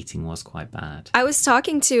 eating was quite bad. I was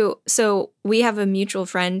talking to, so we have a mutual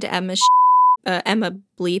friend, Emma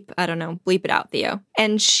Bleep. I don't know. Bleep it out, Theo.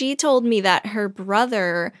 And she told me that her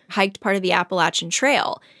brother hiked part of the Appalachian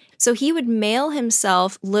Trail. So he would mail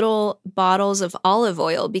himself little bottles of olive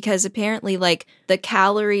oil because apparently like the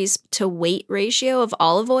calories to weight ratio of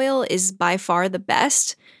olive oil is by far the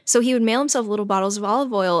best. So he would mail himself little bottles of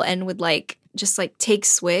olive oil and would just take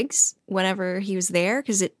swigs whenever he was there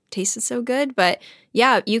because it tasted so good. But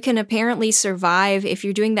yeah, you can apparently survive if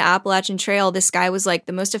you're doing the Appalachian Trail. This guy was like,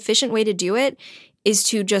 the most efficient way to do it is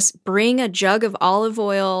to just bring a jug of olive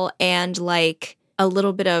oil and a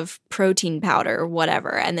little bit of protein powder or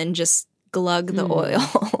whatever, and then just glug the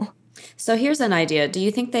oil. So here's an idea. Do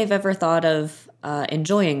you think they've ever thought of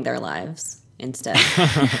enjoying their lives instead?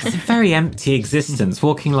 It's a very empty existence,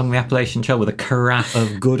 walking along the Appalachian Trail with a carafe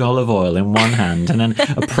of good olive oil in one hand and then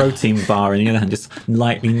a protein bar in the other hand, just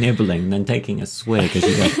lightly nibbling and then taking a swig as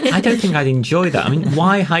you go. I don't think I'd enjoy that. I mean,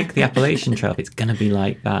 why hike the Appalachian Trail if it's going to be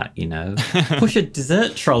like that, Push a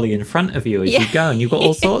dessert trolley in front of you as you go and you've got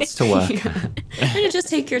all sorts to work at. And just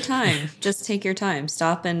take your time. Just take your time.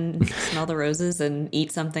 Stop and smell the roses and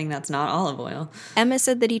eat something that's not olive oil. Emma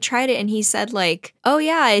said that he tried it and he said oh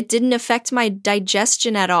yeah, it didn't affect my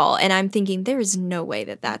digestion at all. And I'm thinking there is no way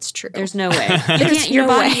that that's true. There's no way.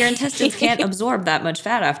 Your intestines can't absorb that much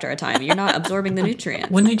fat after a time. You're not absorbing the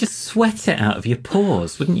nutrients. Wouldn't you just sweat it out of your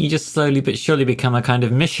pores? Wouldn't you just slowly but surely become a kind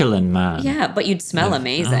of Michelin man? Yeah, but you'd smell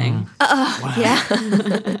amazing. Wow. Yeah.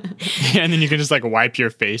 Yeah, and then you can just wipe your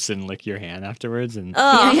face and lick your hand afterwards, and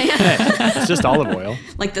Yeah. it's just olive oil.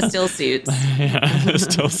 Like the still suits. Yeah,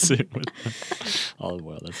 still suit with olive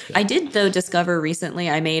oil. That's good. I did though discover recently.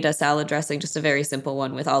 I made a salad dressing, just a very simple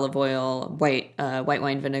one with olive oil, white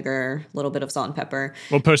wine vinegar, a little bit of salt and pepper.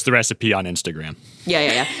 We'll post the recipe on Instagram.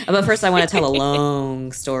 Yeah. But first, I want to tell a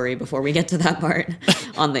long story before we get to that part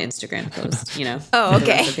on the Instagram post. Oh,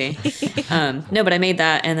 okay. Recipe. No, but I made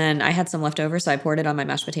that, and then I had some left over, so I poured it on my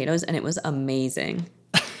mashed potatoes, and it was amazing.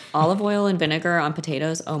 Olive oil and vinegar on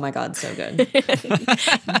potatoes. Oh my God, so good.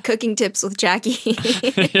 Cooking tips with Jackie.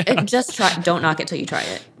 Just try. Don't knock it till you try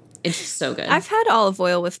it. It's so good. I've had olive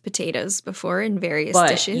oil with potatoes before in various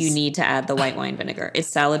dishes. But you need to add the white wine vinegar. It's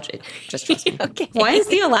salad. Just trust me. Okay. Why is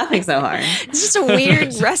Theo laughing so hard? It's just a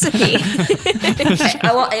weird recipe.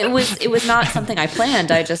 It was not something I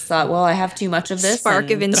planned. I just thought, well, I have too much of this.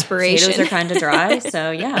 Spark of inspiration. Potatoes are kind of dry,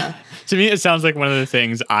 so yeah. To me, it sounds like one of the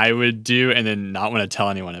things I would do and then not want to tell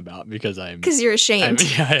anyone about because you're ashamed.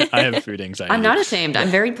 I have food anxiety. I'm not ashamed. I'm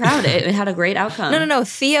very proud. It had a great outcome. No.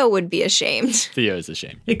 Theo would be ashamed. Theo is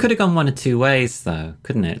ashamed. It could have gone one of two ways, though,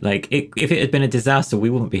 couldn't it? If it had been a disaster, we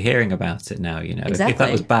wouldn't be hearing about it now. Exactly. If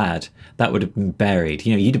that was bad, that would have been buried.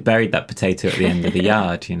 You'd have buried that potato at the end of the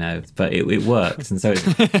yard. But it worked, and so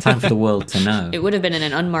it's time for the world to know. It would have been in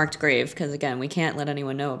an unmarked grave because again, we can't let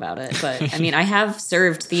anyone know about it. But I mean, I have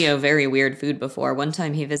served Theo very weird food before. One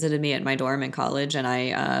time, he visited me at my dorm in college, and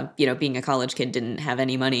I, being a college kid, didn't have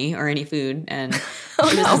any money or any food, and it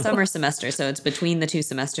was the summer semester, so it's between the two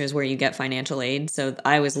semesters where you get financial aid. So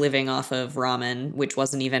I was living off of ramen, which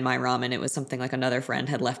wasn't even my ramen. It was something like another friend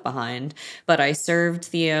had left behind. But I served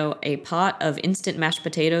Theo a pot of instant mashed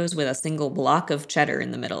potatoes with a single block of cheddar in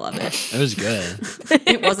the middle of it. It was good.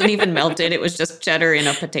 It wasn't even melted. It was just cheddar in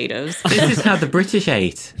a potatoes. This is how the British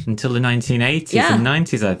ate until the 1980s and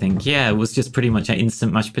 90s, I think. Yeah, it was just pretty much an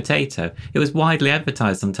instant mashed potato. It was widely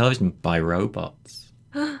advertised on television by robots.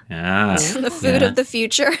 Ah, The food of the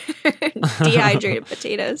future. Dehydrated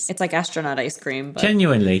potatoes. It's like astronaut ice cream. But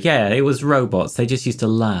Genuinely, yeah, it was robots. They just used to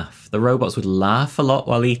laugh. The robots would laugh a lot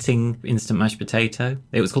while eating instant mashed potato.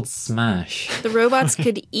 It was called Smash. The robots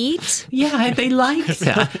could eat. Yeah, they liked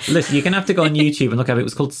it. Listen, you're going to have to go on YouTube and look up. It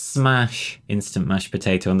was called Smash Instant Mashed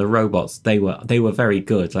Potato. And the robots, they were very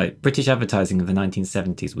good. Like, British advertising of the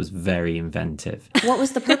 1970s was very inventive. what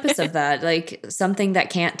was the purpose of that? Like, something that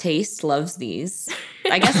can't taste loves these.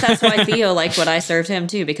 I guess that's why Theo liked what I served him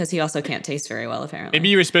too, because he also can't taste very well, apparently. Maybe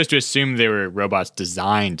you were supposed to assume they were robots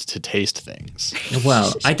designed to taste things.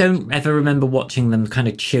 Well, I don't ever remember watching them kind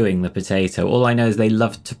of chewing the potato. All I know is they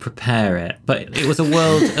loved to prepare it. But it was a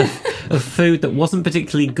world of food that wasn't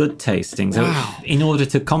particularly good tasting. So in order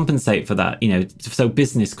to compensate for that, so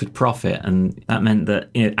business could profit. And that meant that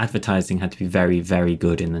advertising had to be very, very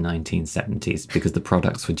good in the 1970s because the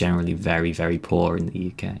products were generally very, very poor in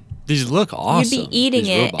the UK. These look awesome. You'd be eating these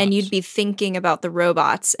it robots. and you'd be thinking about the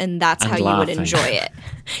robots, and that's And how you would laughing. enjoy it.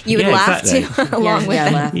 You would Yeah, laugh exactly. too, along with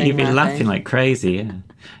it. laughing, You'd be laughing like crazy, yeah.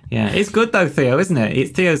 Yeah, it's good though, Theo, isn't it?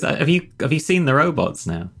 It's Theo's. Have you seen the robots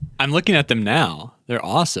now? I'm looking at them now. They're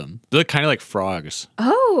awesome. They look kind of like frogs.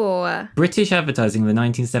 Oh, British advertising in the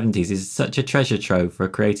 1970s is such a treasure trove for a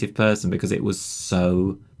creative person because it was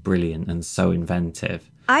so brilliant and so inventive.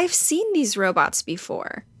 I've seen these robots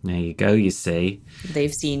before. There you go, you see.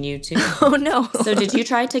 They've seen you too. Oh no. So did you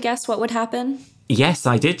try to guess what would happen? Yes,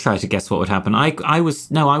 I did try to guess what would happen. I was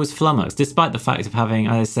flummoxed, despite the fact of having,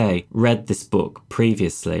 as I say, read this book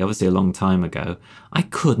previously, obviously a long time ago. I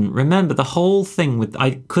couldn't remember the whole thing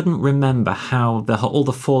I couldn't remember how all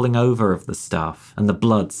the falling over of the stuff and the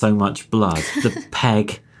blood, so much blood, the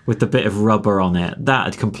peg with the bit of rubber on it, that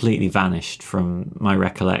had completely vanished from my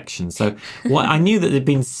recollection. So I knew that there'd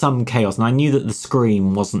been some chaos, and I knew that the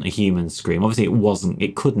scream wasn't a human scream. Obviously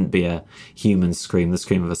it couldn't be a human scream, the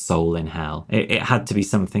scream of a soul in hell. It had to be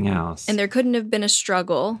something else. And there couldn't have been a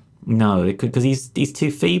struggle. No, it could, because he's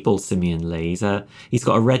too feeble, Simeon Lee. He's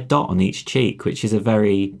got a red dot on each cheek, which is a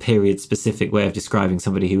very period-specific way of describing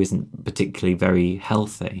somebody who isn't particularly very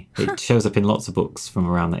healthy. It shows up in lots of books from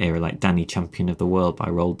around that era, like Danny Champion of the World by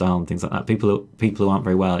Roald Dahl and things like that. People who aren't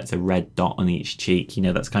very well, it's a red dot on each cheek.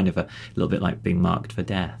 That's kind of a little bit like being marked for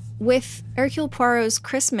death. With Hercule Poirot's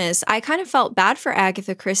Christmas, I kind of felt bad for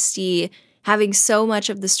Agatha Christie having so much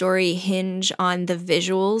of the story hinge on the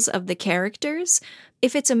visuals of the characters.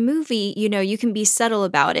 If it's a movie, you can be subtle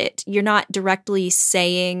about it. You're not directly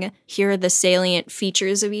saying, here are the salient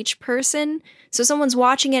features of each person. So someone's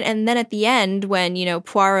watching it, and then at the end, when,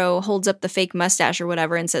 Poirot holds up the fake mustache or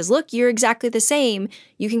whatever and says, look, you're exactly the same,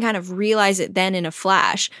 you can kind of realize it then in a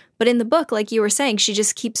flash. But in the book, like you were saying, she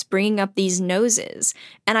just keeps bringing up these noses.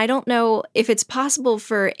 And I don't know if it's possible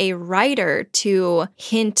for a writer to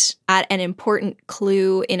hint at an important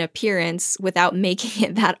clue in appearance without making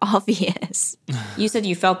it that obvious. You said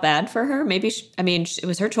you felt bad for her? Maybe, it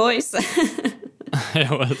was her choice. It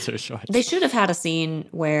was her choice. They should have had a scene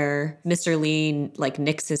where Mr. Lee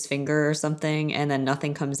nicks his finger or something, and then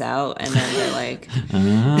nothing comes out, and then they're like,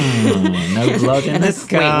 Oh, no blood in this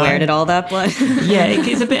guy. wait, where did all that blood? Yeah,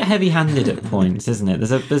 it's a bit heavy-handed at points, isn't it?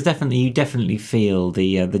 You definitely feel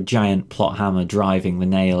the giant plot hammer driving the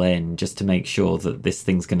nail in just to make sure that this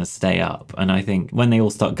thing's going to stay up. And I think when they all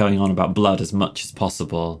start going on about blood as much as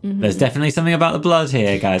possible, there's definitely something about the blood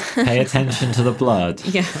here, guys. Pay attention to the blood.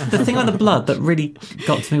 Yeah. The thing about the blood that really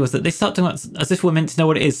got to me was that they start talking about, as if we're meant to know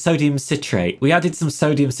what it is, sodium citrate. We added some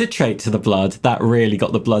sodium citrate to the blood. That really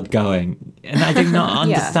got the blood going. And I do not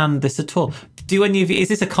understand this at all. Do any of you, is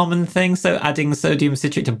this a common thing? So adding sodium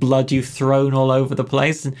citrate to blood you've thrown all over the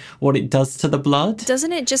place and what it does to the blood?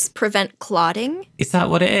 Doesn't it just prevent clotting? Is that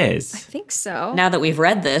what it I is? think so. Now that we've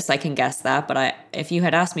read this, I can guess that, but if you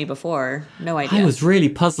had asked me before, no idea. I was really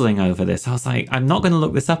puzzling over this. I was like, I'm not going to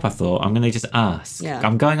look this up, I thought. I'm going to just ask. Yeah.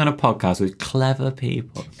 I'm going on a podcast with clever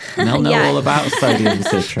people. And they'll know all about sodium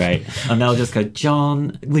citrate. And they'll just go,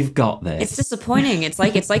 John, we've got this. It's disappointing. It's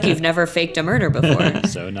like you've never faked a murder before.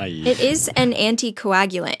 So naive. It is an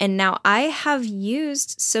anticoagulant. And now I have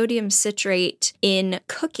used sodium citrate in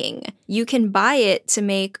cooking. You can buy it to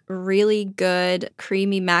make really good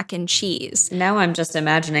creamy mac and cheese. Now I'm just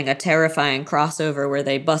imagining a terrifying crossover where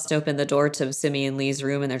they bust open the door to Simeon Lee's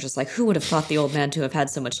room and they're just like, who would have thought the old man to have had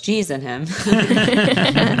so much cheese in him?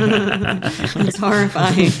 It's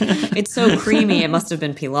horrifying. It's so creamy, it must have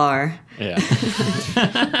been Pilar. Yeah.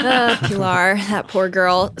 Pilar, that poor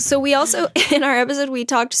girl. So we also, in our episode, we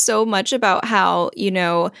talked so much about how,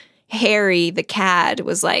 Harry the cad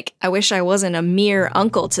was like, I wish I wasn't a mere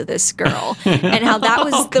uncle to this girl, and how that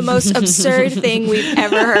was the most absurd thing we've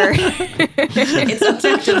ever heard. It's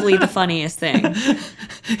objectively the funniest thing.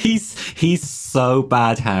 He's so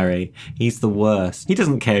bad, Harry. He's the worst. He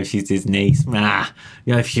doesn't care if she's his niece.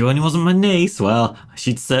 If she only wasn't my niece, well,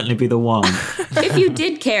 she'd certainly be the one. If you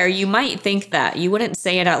did care, you might think that. You wouldn't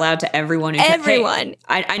say it out loud to everyone. Everyone.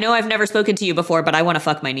 Hey, I know I've never spoken to you before, but I want to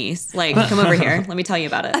fuck my niece. Like, come over here. Let me tell you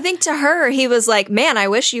about it. I think to her, he was like, man, I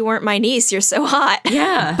wish you weren't my niece. You're so hot.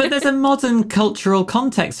 Yeah. But there's a modern cultural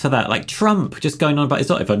context for that. Like Trump just going on about his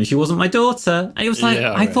daughter. If only she wasn't my daughter. And it was like,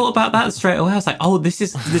 I thought about that straight away. I was like, oh, this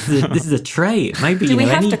is a trait. Maybe, Do we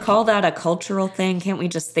have to call that a cultural thing? Can't we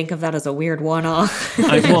just think of that as a weird one-off?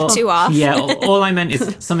 Too off. Yeah, all I meant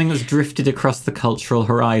is something that's drifted across the cultural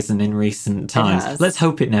horizon in recent times. Let's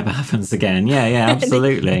hope it never happens again. Yeah,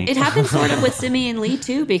 absolutely. It happened sort of with Simeon Lee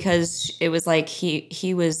too, because it was like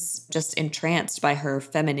he was just entranced by her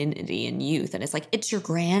femininity and youth, and it's like, it's your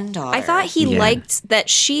granddaughter. I thought he liked that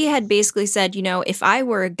she had basically said, if I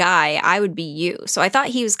were a guy, I would be you. So I thought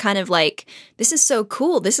he was kind of like, this is so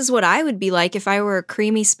cool. This is what I would be like if I were a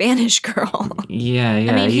creamy Spanish girl. Yeah.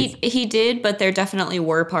 I mean, he did, but there definitely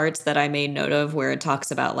were parts that I made note of where it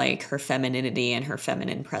talks about like her femininity and her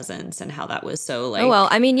feminine presence and how that was so like. Oh, well,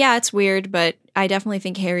 I mean, yeah, it's weird, but I definitely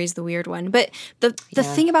think Harry's the weird one. But the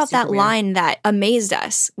thing about that line that amazed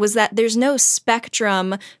us was that there's no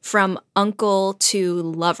spectrum from uncle to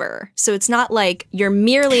lover. So it's not like you're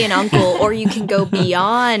merely an uncle or you can go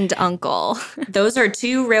beyond uncle. Those are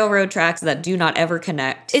two railroad tracks that do not ever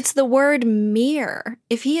connect. It's the word mere.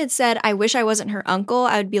 If he had said, I wish I wasn't her uncle,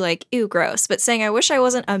 I would be like, ew, gross. But saying, I wish I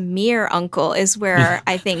wasn't a mere uncle is where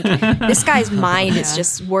I think this guy's mind is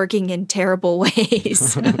just working in terrible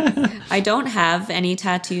ways. I don't have any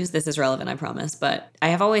tattoos. This is relevant, I promise. But I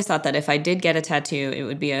have always thought that if I did get a tattoo, it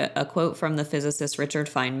would be a quote from the physicist Richard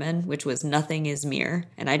Feynman, which was, nothing is mere.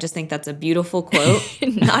 And I just think that's a beautiful quote.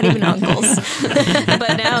 Not even uncles.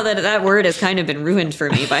 But now that word has kind of been ruined for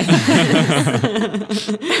me by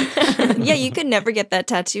Yeah, you could never get that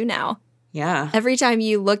tattoo now. Yeah. Every time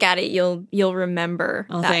you look at it, you'll remember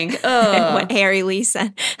what Harry Lee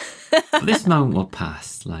said. This moment will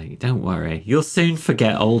pass. Like, don't worry. You'll soon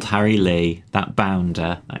forget old Harry Lee, that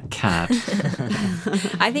bounder, that cad.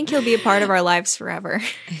 I think he'll be a part of our lives forever.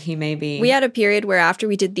 He may be. We had a period where after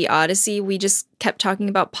we did the Odyssey, we just kept talking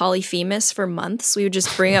about Polyphemus for months. We would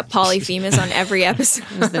just bring up Polyphemus on every episode.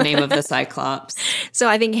 It was the name of the Cyclops. So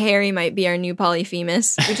I think Harry might be our new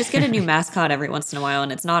Polyphemus. We just get a new mascot every once in a while,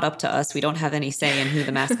 and it's not up to us. We don't have any say in who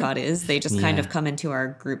the mascot is. They just kind of come into our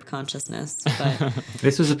group consciousness. But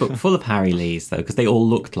this was a book full of Harry Lees, though, because they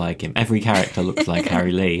all looked like him. Every character looked like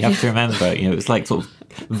Harry Lee. You have to remember, it was like sort of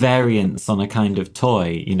variants on a kind of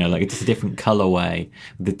toy, like just a different colorway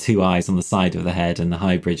with the two eyes on the side of the head and the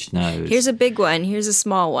high-bridged nose. Here's a big one. Here's a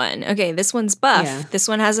small one. Okay, this one's buff. Yeah. This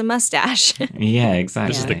one has a mustache. Yeah, exactly.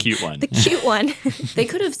 This is the cute one. The cute one. they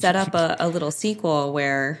could have set up a little sequel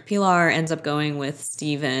where Pilar ends up going with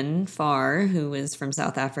Stephen Farr, who is from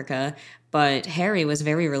South Africa, but Harry was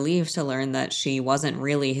very relieved to learn that she wasn't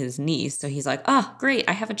really his niece. So he's like, oh, great,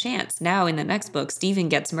 I have a chance. Now in the next book, Stephen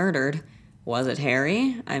gets murdered. Was it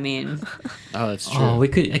Harry? I mean... Oh, that's true. Oh, we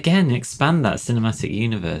could, again, expand that cinematic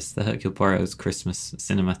universe, the Hercule Poirot's Christmas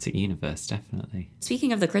cinematic universe, definitely.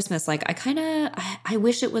 Speaking of the Christmas, I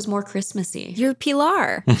wish it was more Christmassy. You're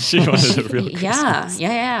Pilar. She wanted a real Christmas.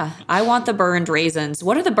 Yeah. I want the burned raisins.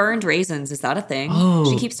 What are the burned raisins? Is that a thing?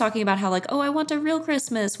 Oh. She keeps talking about how I want a real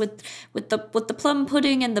Christmas with the plum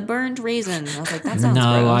pudding and the burned raisins. I was like, that sounds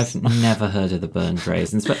gross. I've never heard of the burned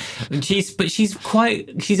raisins, but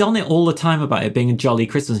she's on it all the time about it being a jolly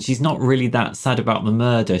Christmas, and she's not really that sad about the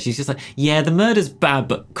murder. She's just like, yeah, the murder's bad,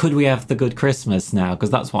 but could we have the good Christmas now? Because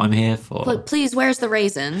that's what I'm here for. But please, where's the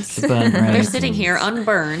raisins? The burnt raisins. They're sitting here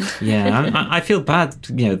unburned. Yeah, I feel bad,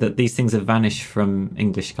 that these things have vanished from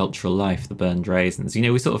English cultural life, the burned raisins.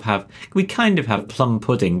 We kind of have plum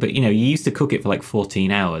pudding, but, you used to cook it for like 14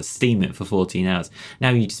 hours, steam it for 14 hours.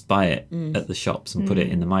 Now you just buy it at the shops and put it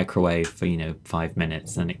in the microwave for, 5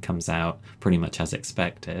 minutes, and it comes out pretty much as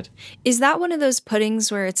expected. Is that one of those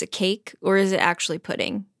puddings where it's a cake, or is it actually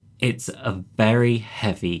pudding? It's a very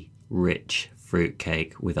heavy, rich fruit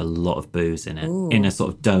cake with a lot of booze in it. Ooh. In a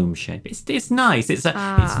sort of dome shape. It's nice. It's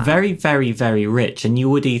very, very, very rich, and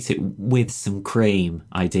you would eat it with some cream,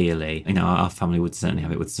 ideally. Our family would certainly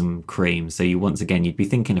have it with some cream. So you'd be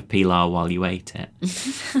thinking of Pilar while you ate it.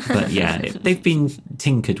 But yeah, they've been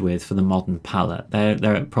tinkered with for the modern palate.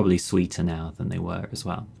 They're probably sweeter now than they were as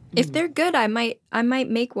well. If they're good, I might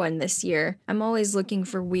make one this year. I'm always looking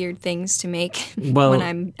for weird things to make Well- when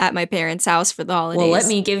I'm at my parents' house for the holidays. Well, let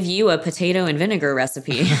me give you a potato and vinegar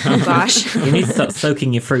recipe. Oh gosh. You need to start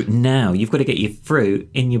soaking your fruit now. You've got to get your fruit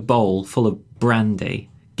in your bowl full of brandy.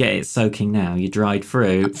 Get it soaking now. Your dried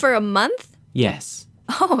fruit. For a month? Yes.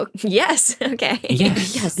 Oh, yes. Okay.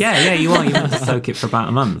 Yes. Yes. Yeah, you want to soak it for about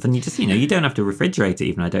a month. And you just, you don't have to refrigerate it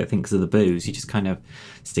even, I don't think, because of the booze. You just kind of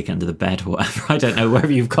stick it under the bed or whatever. I don't know,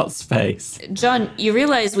 wherever you've got space. John, you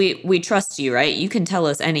realize we trust you, right? You can tell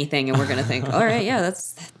us anything and we're going to think, all right, yeah,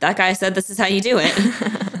 that guy said this is how you do it.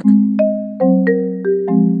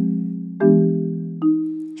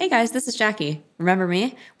 Hey guys, this is Jackie. Remember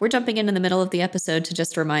me? We're jumping in the middle of the episode to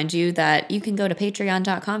just remind you that you can go to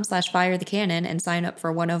patreon.com/firethecanon and sign up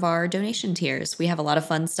for one of our donation tiers. We have a lot of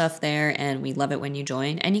fun stuff there and we love it when you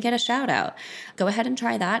join and you get a shout out. Go ahead and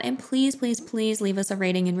try that, and please, please, please leave us a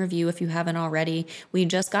rating and review if you haven't already. We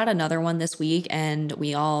just got another one this week and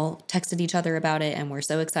we all texted each other about it and we're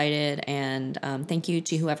so excited, and thank you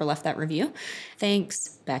to whoever left that review. Thanks.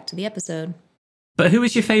 Back to the episode. But who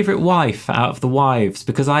was your favourite wife out of the wives?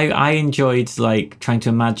 Because I enjoyed like trying to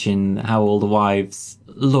imagine how all the wives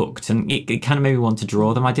looked, and it kind of made me want to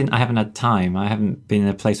draw them. I haven't had time. I haven't been in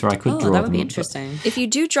a place where I could draw them. That would be interesting. If you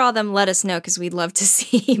do draw them, let us know because we'd love to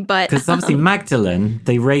see. But Because obviously Magdalene,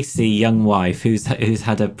 the racy young wife who's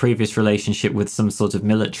had a previous relationship with some sort of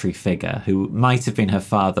military figure who might have been her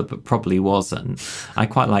father but probably wasn't. I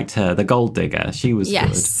quite liked her. The gold digger, she was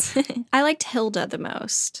yes. I liked Hilda the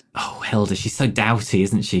most. Oh, Hilda, she's so doughty,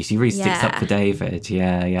 isn't she? She really sticks up Yeah. for David.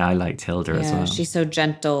 Yeah, I liked Hilda as well. She's so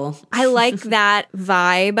gentle. I like that vibe.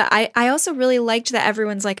 I also really liked that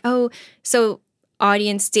everyone's like, oh, so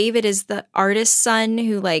audience, David is the artist's son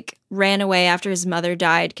who like ran away after his mother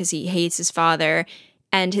died because he hates his father.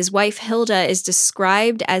 And his wife, Hilda, is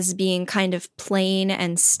described as being kind of plain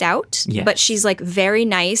and stout, Yes. but she's like very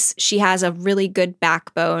nice. She has a really good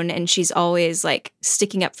backbone and she's always like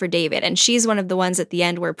sticking up for David. And she's one of the ones at the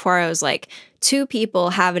end where Poirot's like, 2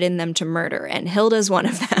 people have it in them to murder, and Hilda's one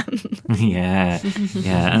of them. Yeah.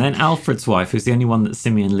 And then Alfred's wife, who's the only one that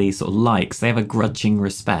Simeon Lee sort of likes, they have a grudging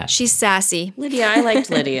respect. She's sassy. Lydia, I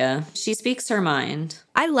liked Lydia. She speaks her mind.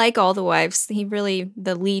 I like all the wives.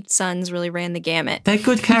 The lead sons really ran the gamut. They're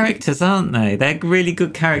good characters, aren't they? They're really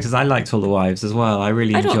good characters. I liked all the wives as well. I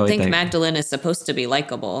really I enjoyed don't think them. Magdalene is supposed to be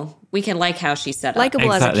likable. We can like how she's set up.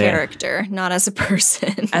 Likeable Exactly. as a character, not as a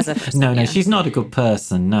person. As a person, No, yeah. she's not a good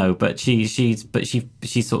person. No, but she's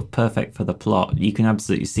sort of perfect for the plot. You can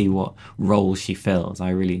absolutely see what role she fills. I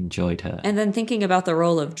really enjoyed her. And then thinking about the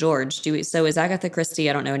role of George, so is Agatha Christie,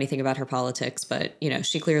 I don't know anything about her politics, but,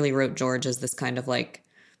 she clearly wrote George as this kind of like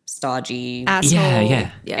stodgy Asshole.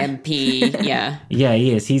 Yeah. MP. Yeah. Yeah,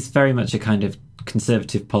 he is. He's very much a kind of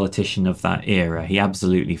conservative politician of that era. He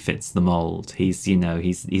absolutely fits the mold. He's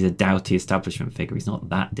a doughty establishment figure. He's not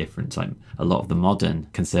that different to like a lot of the modern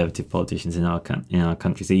conservative politicians in our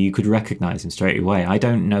country. So you could recognize him straight away. I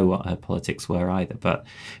don't know what her politics were either, but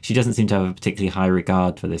she doesn't seem to have a particularly high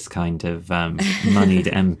regard for this kind of moneyed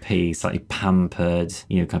MP, slightly pampered,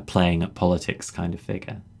 kind of playing at politics kind of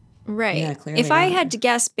figure. Right. Yeah, clearly If I not. had to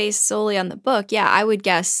guess based solely on the book, yeah, I would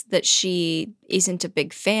guess that she isn't a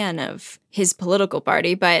big fan of his political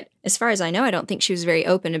party. But as far as I know, I don't think she was very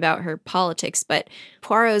open about her politics. But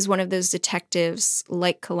Poirot is one of those detectives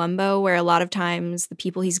like Columbo, where a lot of times the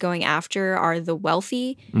people he's going after are the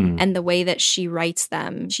wealthy. And the way that she writes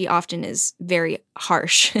them, she often is very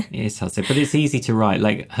harsh. It is hard to say, but it's easy to write.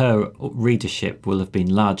 Like her readership will have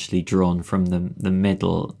been largely drawn from the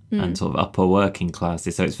middle and sort of upper working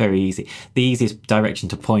classes, so it's very easy. The easiest direction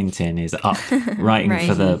to point in is up, writing Right.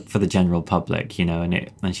 for the general public,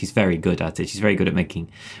 and she's very good at it. She's very good at making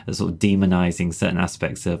sort of demonizing certain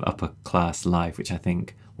aspects of upper class life, which I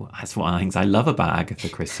think. That's one of the things I love about Agatha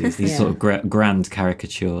Christie is these Yeah. sort of grand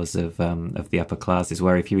caricatures of the upper classes,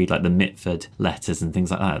 where if you read like the Mitford letters and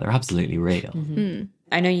things like that, they're absolutely real.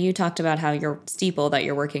 I know you talked about how your steeple that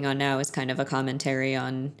you're working on now is kind of a commentary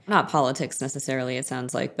on not politics necessarily, it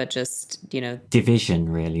sounds like, but just, Division,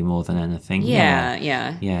 really, more than anything. Yeah.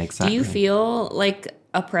 Yeah, exactly. Do you feel like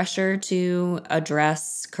a pressure to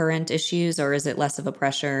address current issues, or is it less of a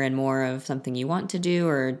pressure and more of something you want to do,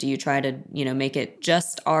 or do you try to, make it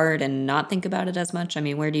just art and not think about it as much? I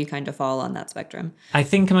mean, where do you kind of fall on that spectrum? I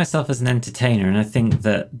think of myself as an entertainer, and I think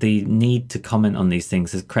that the need to comment on these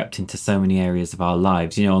things has crept into so many areas of our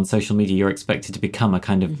lives. On social media, you're expected to become a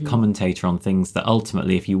kind of commentator on things that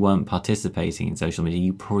ultimately, if you weren't participating in social media,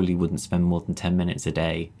 you probably wouldn't spend more than 10 minutes a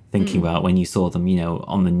day thinking about when you saw them,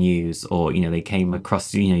 on the news, or, they came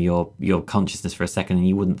across, your consciousness for a second, and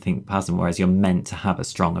you wouldn't think past them, whereas you're meant to have a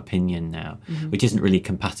strong opinion now, which isn't really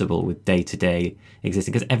compatible with day-to-day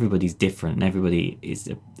existing, because everybody's different and everybody is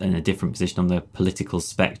in a different position on the political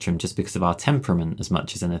spectrum just because of our temperament as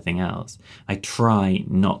much as anything else. I try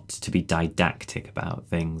not to be didactic about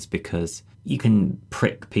things, because you can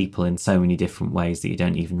prick people in so many different ways that you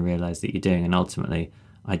don't even realise that you're doing, and ultimately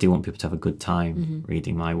I do want people to have a good time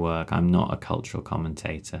reading my work. I'm not a cultural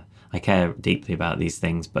commentator. I care deeply about these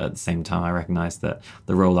things, but at the same time I recognise that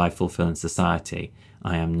the role I fulfil in society,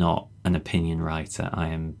 I am not an opinion writer. I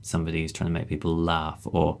am somebody who's trying to make people laugh,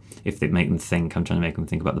 or if they make them think, I'm trying to make them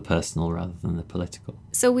think about the personal rather than the political.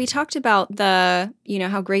 So we talked about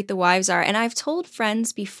how great the wives are. And I've told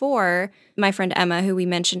friends before, my friend Emma, who we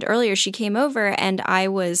mentioned earlier, she came over and I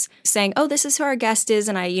was saying, oh, this is who our guest is.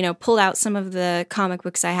 And I, pulled out some of the comic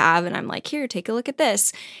books I have and I'm like, here, take a look at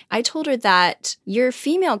this. I told her that your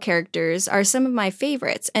female characters are some of my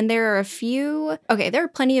favorites. And there are there are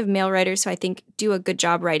plenty of male writers who I think do a good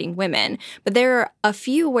job writing women. But there are a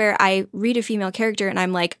few where I read a female character and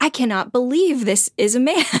I'm like, I cannot believe this is a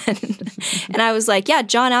man. And I was like, yeah,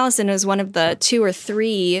 John Allison is one of the 2 or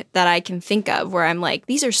 3 that I can think of where I'm like,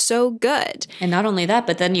 these are so good. And not only that,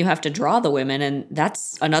 but then you have to draw the women, and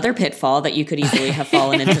that's another pitfall that you could easily have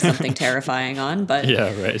fallen into something terrifying on. But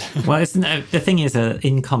yeah, right. Well, the thing is,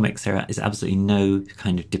 in comics, there is absolutely no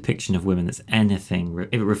kind of depiction of women that's anything.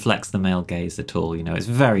 It reflects the male gaze at all. It's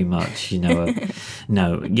very much,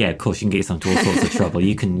 no. Yeah, of course, you can get yourself into all sorts of trouble.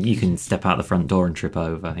 You can step out the front door and trip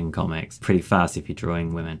over in comics pretty fast if you're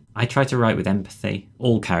drawing women. I try to write with empathy,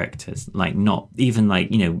 all characters, like not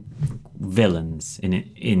even villains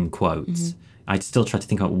in quotes. I'd still try to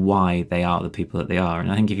think about why they are the people that they are.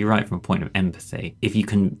 And I think if you write from a point of empathy, if you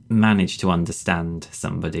can manage to understand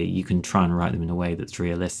somebody, you can try and write them in a way that's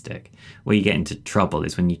realistic. Where you get into trouble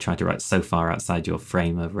is when you try to write so far outside your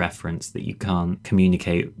frame of reference that you can't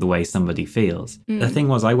communicate the way somebody feels. The thing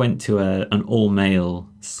was, I went to an all-male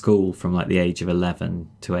school from the age of 11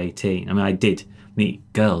 to 18. I mean, I did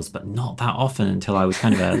meet girls, but not that often until I was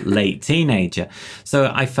kind of a late teenager.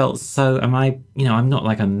 So I felt I'm not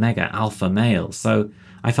like a mega alpha male. So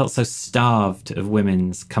I felt so starved of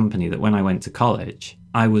women's company that when I went to college,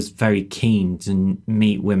 I was very keen to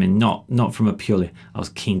meet women, not from a purely, I was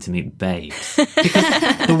keen to meet babes.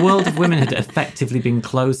 Because the world of women had effectively been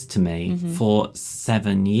closed to me for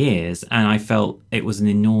 7 years, and I felt it was an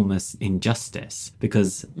enormous injustice,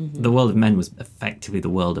 because the world of men was effectively the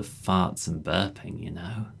world of farts and burping,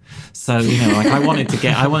 So, I wanted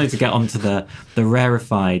to get onto the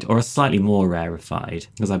rarefied, or a slightly more rarefied,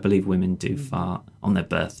 because I believe women do fart on their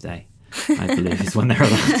birthday. I believe is when they're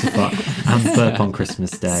allowed to fart and burp on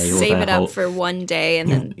Christmas Day. Save it up for one day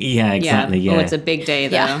and then. Yeah, exactly. Yeah. Oh, it's a big day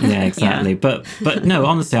though. Yeah, exactly. Yeah. But no,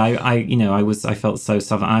 honestly, I felt so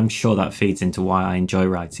stuff. I'm sure that feeds into why I enjoy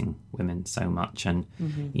writing women so much, and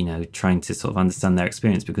trying to sort of understand their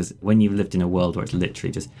experience, because when you've lived in a world where it's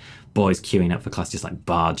literally just boys queuing up for class, just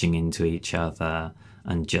barging into each other,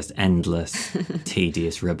 and just endless,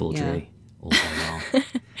 tedious ribaldry all day long.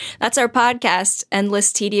 That's our podcast,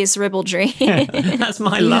 Endless Tedious Ribaldry. That's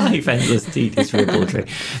my life, Endless Tedious Ribaldry.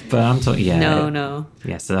 But I'm talking, No.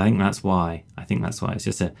 Yeah, so I think that's why. It's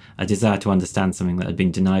just a desire to understand something that had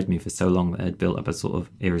been denied me for so long, that had built up a sort of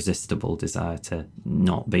irresistible desire to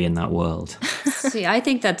not be in that world. See, I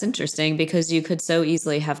think that's interesting, because you could so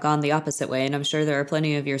easily have gone the opposite way. And I'm sure there are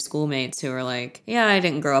plenty of your schoolmates who are like, yeah, I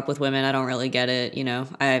didn't grow up with women. I don't really get it.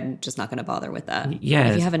 I'm just not going to bother with that. Yeah.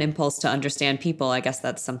 If you have an impulse to understand people, I guess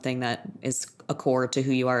that's something that is a core to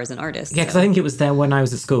who you are as an artist. Yeah, because I think it was there when I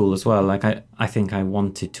was at school as well. I think I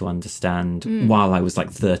wanted to understand while I was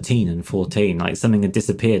 13 and 14, something had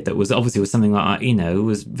disappeared that was something that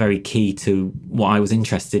was very key to what I was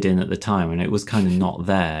interested in at the time, and it was kind of not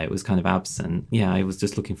there. It was kind of absent. Yeah, I was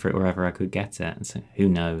just looking for it wherever I could get it. And so who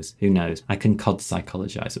knows? I can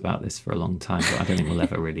psychologize about this for a long time, but I don't think we'll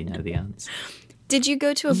ever really know the answer. Did you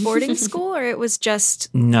go to a boarding school, or it was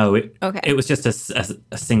just... No, it was just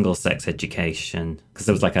a single-sex education, because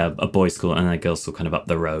there was a boys' school and a girls' school kind of up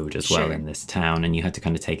the road as well in this town, and you had to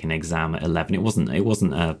kind of take an exam at 11. It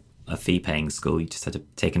wasn't a fee-paying school. You just had to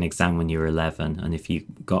take an exam when you were 11, and if you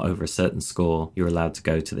got over a certain score, you were allowed to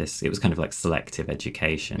go to this. It was kind of selective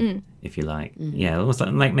education, if you like. Yeah, almost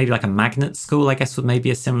maybe a magnet school, I guess, would maybe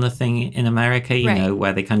a similar thing in America, you know,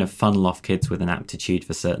 where they kind of funnel off kids with an aptitude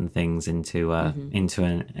for certain things into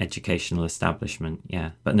an educational establishment.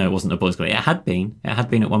 Yeah, but no, it wasn't a boarding school. It had been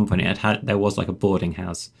at one point. There was a boarding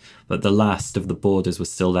house, but the last of the boarders was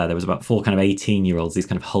still there. There was about 4 kind of 18-year-olds, these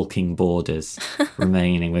kind of hulking boarders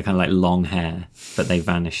remaining with kind of like long hair, but they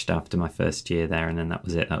vanished after my first year there, and then that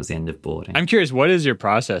was it. That was the end of boarding. I'm curious, what is your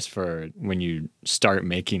process for when you start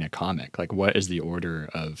making a comic? Like, what is the order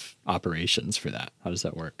of operations for that? How does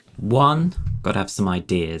that work? One, got to have some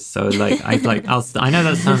ideas. So like, I know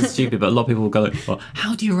that sounds stupid, but a lot of people will go, well,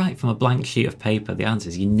 how do you write from a blank sheet of paper? The answer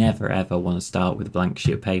is you never ever want to start with a blank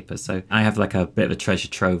sheet of paper. So I have like a bit of a treasure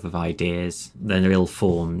trove of ideas. They're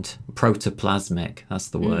ill-formed, protoplasmic, that's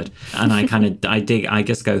the word. And I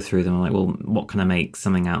just go through them. I'm like, well, what can I make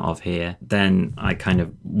something out of here? Then I kind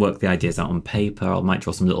of work the ideas out on paper. I might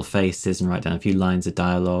draw some little faces and write down a few lines of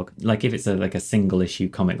dialogue. Like if it's like a single issue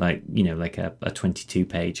comic, like, you know, like a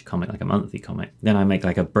 22-page comic, like a monthly comic, then I make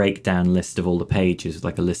like a breakdown list of all the pages,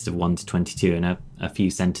 like a list of 1 to 22 and a few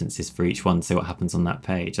sentences for each one, see what happens on that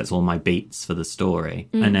page. That's all my beats for the story.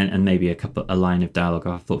 And maybe a line of dialogue.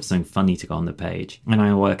 I thought of something funny to go on the page. And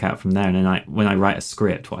I work out from there. And then when I write a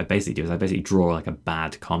script, what I basically do is I basically draw like a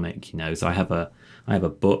bad comic, you know. So I have a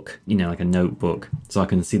book, you know, like a notebook, so I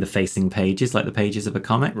can see the facing pages, like the pages of a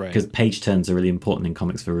comic. Right. Because page turns are really important in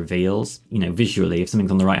comics for reveals. You know, visually, if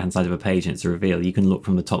something's on the right-hand side of a page and it's a reveal, you can look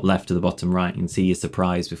from the top left to the bottom right and see your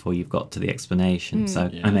surprise before you've got to the explanation.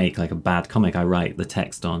 I make like a bad comic, I write the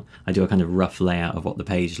text on, I do a kind of rough layout of what the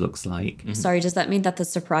page looks like. Sorry, does that mean that the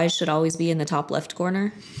surprise should always be in the top left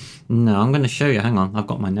corner? No, I'm going to show you. Hang on. I've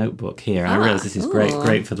got my notebook here. I realize this is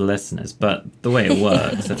great for the listeners, but the way it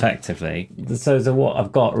works effectively. So what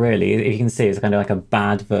I've got really, if you can see, it's kind of like a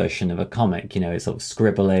bad version of a comic. You know, it's sort of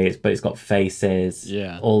scribbly, but it's got faces,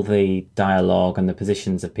 all the dialogue and the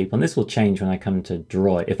positions of people. And this will change when I come to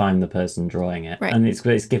draw it, if I'm the person drawing it. Right. And it's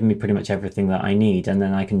given me pretty much everything that I need. And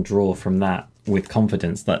then I can draw from that with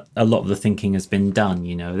confidence that a lot of the thinking has been done.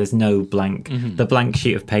 You know, there's no blank. The blank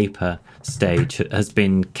sheet of paper stage has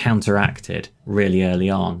been counteracted really early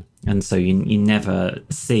on, and so you never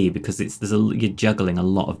see, because you're juggling a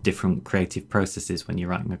lot of different creative processes when you're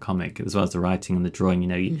writing a comic, as well as the writing and the drawing. You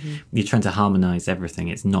know, you're trying to harmonize everything.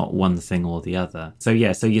 It's not one thing or the other. So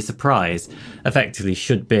your surprise effectively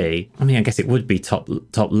should be, I mean, I guess it would be top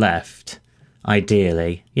left.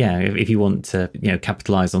 Ideally, if you want to, you know,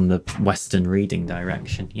 capitalize on the Western reading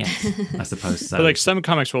direction, yes, I suppose so. But like some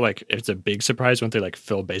comics will, like, if it's a big surprise, won't they like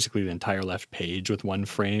fill basically the entire left page with one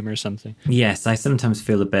frame or something? Yes, I sometimes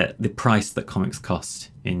feel a bit the price that comics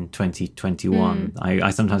cost in 2021.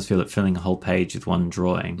 I sometimes feel that filling a whole page with one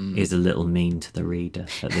drawing is a little mean to the reader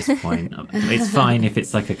at this point. It's fine if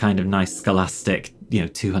it's like a kind of nice scholastic, you know,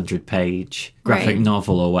 200-page graphic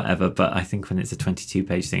novel or whatever, but I think when it's a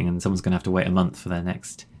 22-page thing and someone's going to have to wait a month for their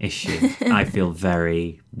next issue, I feel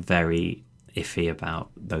very, very iffy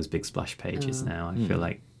about those big splash pages now. I feel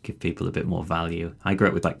like give people a bit more value. I grew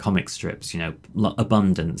up with like comic strips, you know,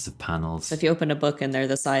 abundance of panels. So if you open a book and they're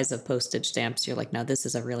the size of postage stamps, you're like, now this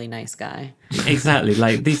is a really nice guy. Exactly.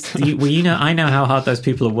 Like these, I know how hard those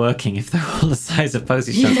people are working if they're all the size of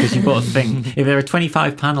postage stamps, because you've got to think, if there are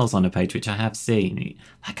 25 panels on a page, which I have seen,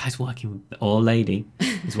 that guy's working, or lady,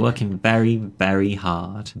 is working very, very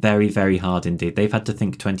hard. Very, very hard indeed. They've had to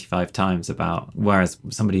think 25 times about, whereas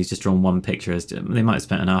somebody who's just drawn one picture, they might have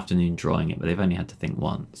spent an afternoon drawing it, but they've only had to think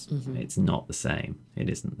once. It's not the same. It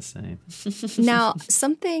isn't the same. Now,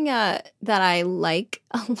 something that I like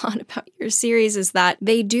a lot about your series is that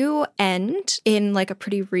they do end in like a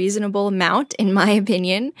pretty reasonable amount, in my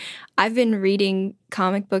opinion. I've been reading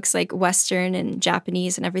comic books like Western and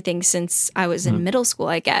Japanese and everything since I was in middle school,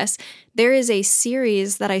 I guess. There is a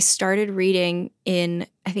series that I started reading in,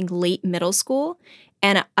 I think, late middle school,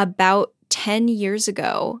 and about 10 years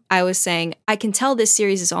ago, I was saying, I can tell this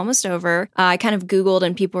series is almost over. I kind of Googled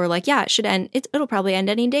and people were like, yeah, it should end. It'll probably end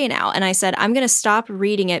any day now. And I said, I'm going to stop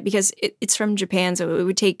reading it because it's from Japan. So it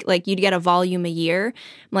would take, like, you'd get a volume a year.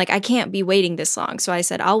 I'm like, I can't be waiting this long. So I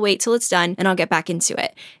said, I'll wait till it's done and I'll get back into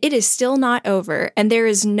it. It is still not over. And there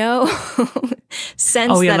is no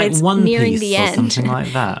sense that like it's nearing the end. Something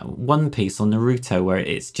like that. One Piece or Naruto, where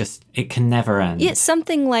it's just, it can never end. Yeah,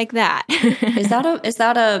 something like that. Is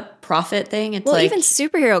that a profit thing? It's even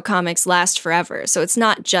superhero comics last forever, so it's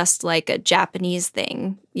not just like a Japanese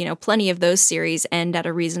thing. You know, plenty of those series end at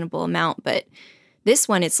a reasonable amount, but this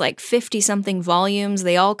one, it's like 50-something volumes.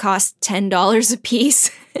 They all cost $10 a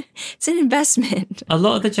piece. It's an investment. A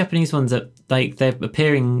lot of the Japanese ones are like, they're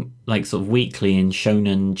appearing like sort of weekly in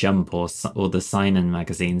Shonen Jump or the Seinen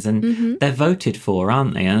magazines, and they're voted for,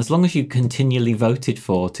 aren't they? And as long as you continually voted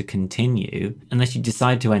for to continue, unless you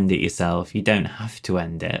decide to end it yourself, you don't have to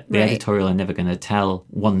end it. The editorial are never going to tell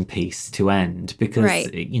One Piece to end because,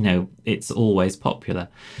 it's always popular.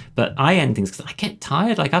 But I end things because I get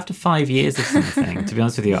tired. Like after 5 years of something, to be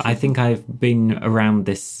honest with you, I think I've been around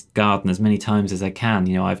this garden as many times as I can.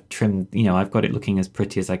 I've trimmed, I've got it looking as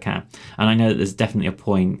pretty as I can. And I know that there's definitely a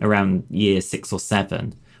point around year 6 or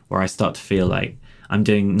 7 where I start to feel like I'm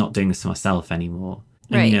not doing this for myself anymore.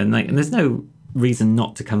 And, and there's no reason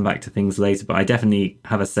not to come back to things later, but I definitely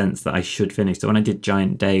have a sense that I should finish. So when I did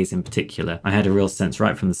Giant Days in particular, I had a real sense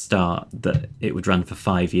right from the start that it would run for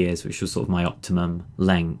 5 years, which was sort of my optimum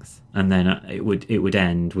length, and then it would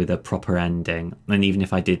end with a proper ending. And even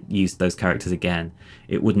if I did use those characters again,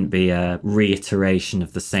 it wouldn't be a reiteration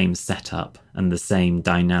of the same setup and the same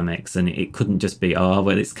dynamics, and it couldn't just be, oh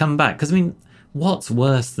well, it's come back. Because what's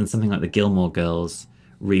worse than something like the Gilmore Girls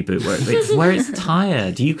reboot where it's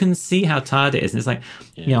tired? You can see how tired it is, and it's like,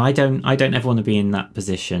 I don't ever want to be in that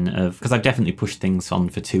position of, because I've definitely pushed things on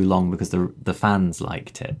for too long because the fans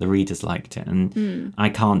liked it, the readers liked it, and I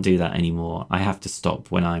can't do that anymore. I have to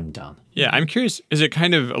stop when I'm done. Yeah, I'm curious, is it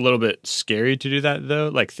kind of a little bit scary to do that, though?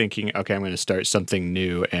 Like thinking, okay, I'm going to start something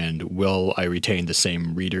new, and will I retain the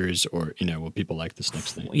same readers, or, will people like this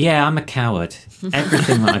next thing? Yeah, I'm a coward.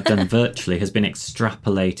 Everything that I've done virtually has been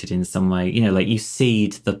extrapolated in some way. Like you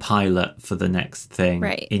seed the pilot for the next thing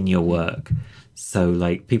in your work. So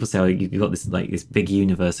like people say, oh, you've got this big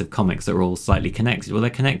universe of comics that are all slightly connected. Well, they're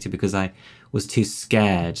connected because I was too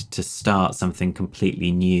scared to start something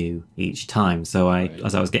completely new each time. So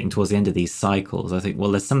as I was getting towards the end of these cycles, I think,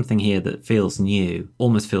 well, there's something here that feels new,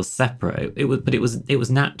 almost feels separate. It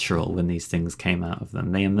was natural when these things came out of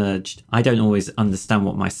them. They emerged. I don't always understand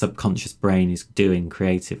what my subconscious brain is doing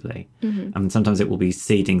creatively. And sometimes it will be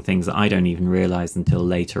seeding things that I don't even realize until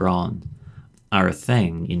later on are a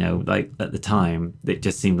thing, like at the time it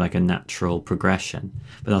just seemed like a natural progression,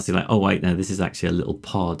 but I'll see like, oh wait, no, this is actually a little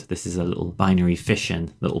pod, this is a little binary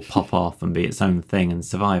fission that will pop off and be its own thing and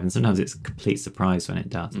survive, and sometimes it's a complete surprise when it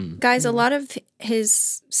does. Guys, a lot of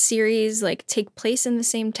his series like take place in the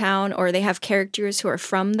same town, or they have characters who are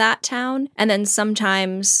from that town, and then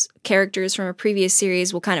sometimes characters from a previous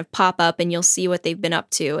series will kind of pop up and you'll see what they've been up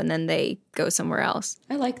to, and then they go somewhere else.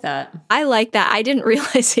 I like that. I didn't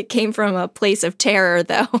realize it came from a place of terror,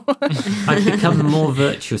 though. I've become more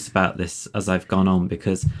virtuous about this as I've gone on,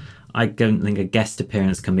 because I don't think a guest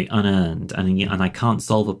appearance can be unearned, and I can't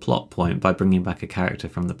solve a plot point by bringing back a character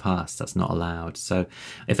from the past. That's not allowed. So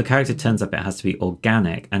if a character turns up, it has to be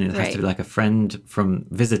organic, and it has to be like a friend from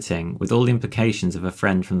visiting, with all the implications of a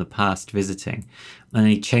friend from the past visiting. And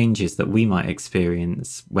any changes that we might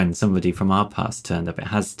experience when somebody from our past turned up, it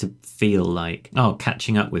has to feel like, oh,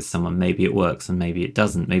 catching up with someone, maybe it works and maybe it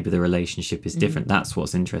doesn't. Maybe the relationship is different. That's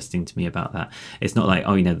what's interesting to me about that. It's not like,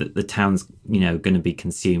 oh, the town's, going to be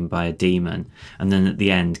consumed by a demon. And then at the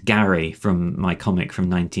end, Gary from my comic from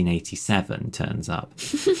 1987 turns up.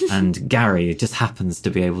 And Gary just happens to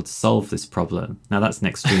be able to solve this problem. Now, that's an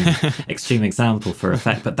extreme example for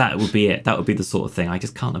effect, but that would be it. That would be the sort of thing. I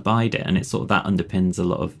just can't abide it. And it's sort of that underpins a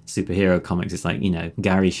lot of superhero comics. It's like,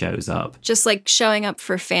 Gary shows up. Just like showing up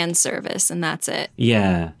for fan service, and that's it.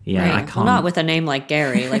 Yeah. Right. I can't. Well, not with a name like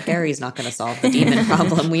Gary. Like, Gary's not going to solve the demon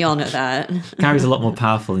problem. We all know that. Gary's a lot more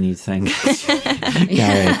powerful than you'd think.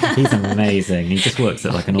 Gary, he's amazing. He just works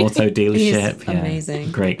at like an auto dealership. He's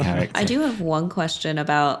amazing. Great character. I do have one question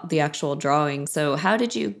about the actual drawing. So how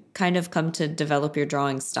did you kind of come to develop your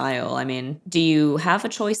drawing style? I mean, do you have a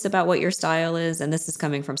choice about what your style is? And this is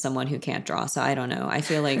coming from someone who can't draw, so I don't know. I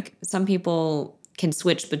feel like some people can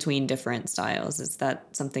switch between different styles. Is that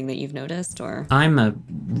something that you've noticed, or? I'm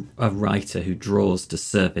a writer who draws to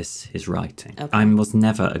service his writing. Okay. I was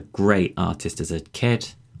never a great artist as a kid.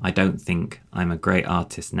 I don't think I'm a great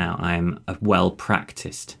artist now. I'm a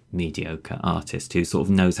well-practiced mediocre artist who sort of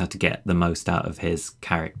knows how to get the most out of his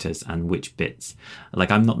characters and which bits.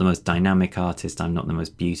 Like, I'm not the most dynamic artist, I'm not the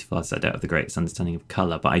most beautiful artist, I don't have the greatest understanding of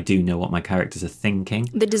colour, but I do know what my characters are thinking.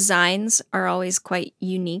 The designs are always quite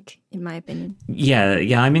unique, in my opinion.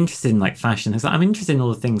 Yeah, I'm interested in like fashion. I'm interested in all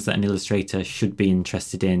the things that an illustrator should be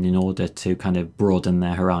interested in order to kind of broaden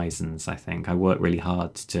their horizons, I think. I work really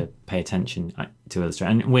hard to pay attention to illustrate.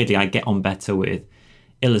 And weirdly, I get on better with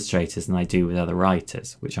illustrators than I do with other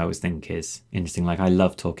writers, which I always think is interesting. Like I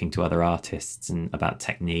love talking to other artists and about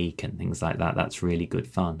technique and things like that. That's really good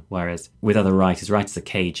fun. Whereas with other writers are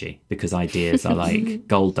cagey because ideas are like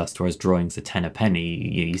gold dust, whereas drawings are 10 a penny.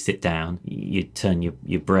 You sit down, you turn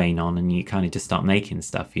your brain on and you kind of just start making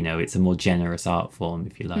stuff. You know, it's a more generous art form,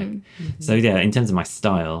 if you like. So yeah, in terms of my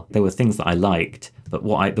style, there were things that I liked, but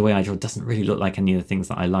the way I draw doesn't really look like any of the things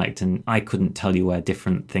that I liked, and I couldn't tell you where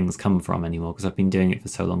different things come from anymore because I've been doing it for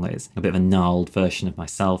so long that it's a bit of a gnarled version of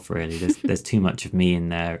myself, really. There's too much of me in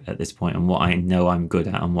there at this point, and what I know I'm good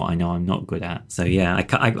at and what I know I'm not good at. So yeah,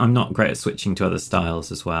 I'm not great at switching to other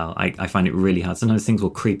styles as well. I find it really hard. Sometimes things will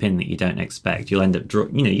creep in that you don't expect. You'll end up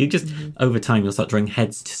drawing, you just over time you'll start drawing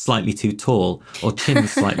heads slightly too tall or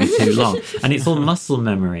chins slightly too long, and it's all muscle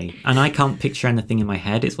memory, and I can't picture anything in my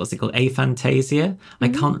head. It's what's it called, aphantasia. I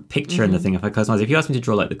can't picture anything if I close my eyes. If you ask me to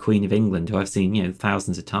draw like the Queen of England, who I've seen,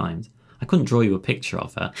 thousands of times, I couldn't draw you a picture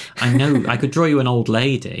of her. I know I could draw you an old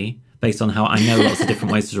lady based on how I know lots of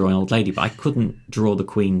different ways to draw an old lady, but I couldn't draw the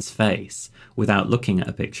Queen's face without looking at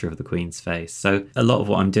a picture of the Queen's face. So a lot of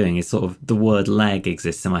what I'm doing is sort of the word leg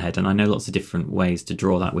exists in my head, and I know lots of different ways to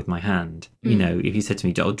draw that with my hand. If you said to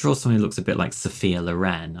me, draw someone who looks a bit like Sophia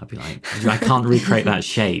Loren, I'd be like, I can't recreate that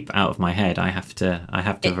shape out of my head. I have to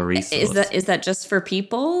have a resource. Is that just for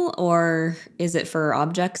people, or is it for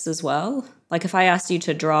objects as well? Like if I asked you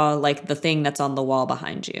to draw like the thing that's on the wall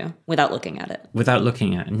behind you without looking at it. Without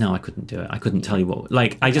looking at it, no, I couldn't do it. I couldn't tell you what.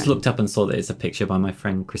 Like I just looked up and saw that it's a picture by my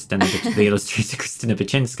friend the illustrator Christina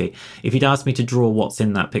Baczynski. If you'd asked me to draw what's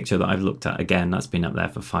in that picture that I've looked at again, that's been up there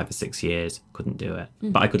for 5 or 6 years, couldn't do it.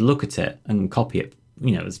 But I could look at it and copy it,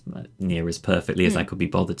 as near as perfectly as I could be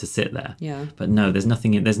bothered to sit there. Yeah. But no,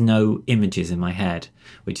 there's no images in my head,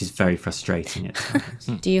 which is very frustrating at times.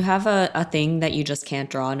 Do you have a thing that you just can't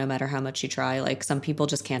draw no matter how much you try? Like some people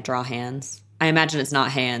just can't draw hands. I imagine it's not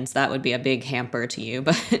hands. That would be a big hamper to you,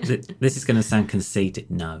 but This is going to sound conceited.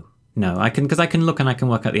 No, I can, because I can look and I can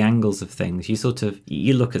work out the angles of things.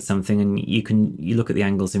 You look at something and you look at the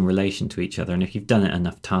angles in relation to each other, and if you've done it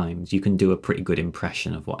enough times, you can do a pretty good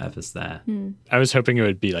impression of whatever's there. I was hoping it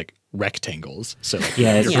would be like rectangles. So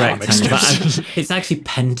yeah, it's rectangles. It's actually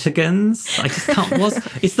pentagons. I just can't.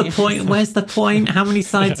 It's the point? Where's the point? How many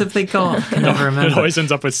sides have they got? I can never remember. It always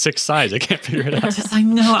ends up with 6 sides. I can't figure it out. I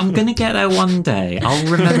know. I'm gonna get there one day. I'll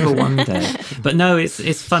remember one day. But no,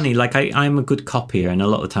 it's funny. Like I'm a good copier, and a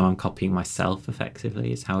lot of the time I'm copying myself.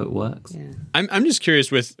 Effectively, is how it works. yeah. I'm just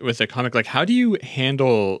curious with a comic, like how do you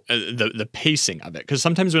handle the pacing of it? Because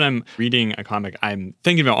sometimes when I'm reading a comic, I'm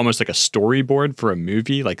thinking about almost like a storyboard for a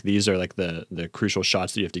movie. Like these are like the crucial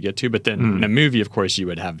shots that you have to get to. But then in a movie, of course, you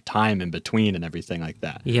would have time in between and everything like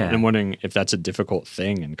that. Yeah. And I'm wondering if that's a difficult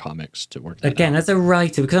thing in comics to work that Again, out. as a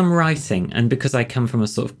writer, because I'm writing and because I come from a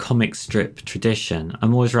sort of comic strip tradition,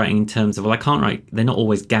 I'm always writing in terms of, well, I can't write, they're not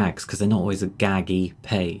always gags because they're not always a gaggy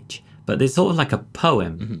page. But they're sort of like a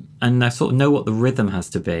poem, and I sort of know what the rhythm has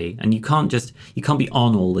to be. And you can't be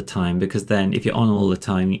on all the time, because then if you're on all the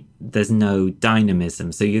time, there's no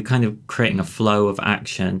dynamism. So you're kind of creating a flow of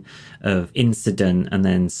action, of incident, and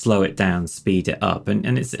then slow it down, speed it up.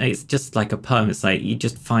 And it's just like a poem. It's like you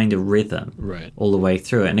just find a rhythm all the way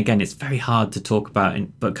through it. And again, it's very hard to talk about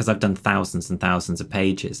because I've done thousands and thousands of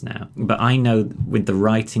pages now. But I know with the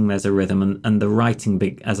writing, there's a rhythm, and the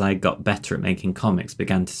writing, as I got better at making comics,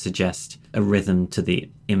 began to suggest a rhythm to the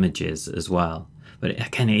images as well. But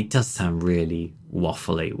again, it does sound really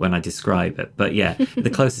waffly when I describe it. But yeah, the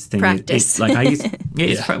closest thing is like I used.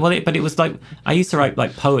 But it was like I used to write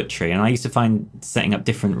like poetry, and I used to find setting up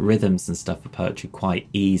different rhythms and stuff for poetry quite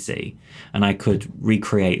easy, and I could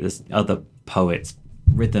recreate this other poets'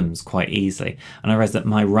 rhythms quite easily. And I realized that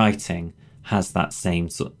my writing has that same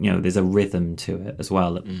sort. There's a rhythm to it as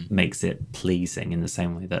well that makes it pleasing in the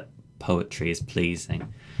same way that poetry is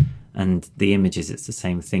pleasing. And the images, it's the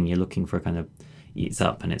same thing. You're looking for a kind of, it's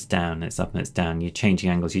up and it's down, it's up and it's down. You're changing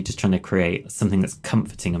angles. You're just trying to create something that's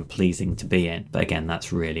comforting and pleasing to be in. But again,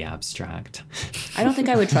 that's really abstract. I don't think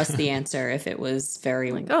I would trust the answer if it was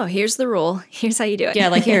very like, oh, here's the rule. Here's how you do it. Yeah,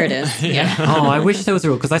 like here it is. Yeah. Oh, I wish there was a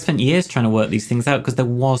rule, because I spent years trying to work these things out, because there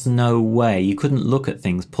was no way. You couldn't look at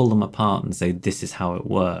things, pull them apart and say, this is how it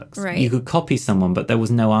works. Right. You could copy someone, but there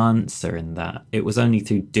was no answer in that. It was only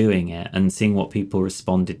through doing it and seeing what people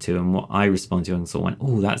responded to and what I responded to, and sort of went,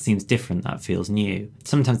 oh, that seems different. That feels new.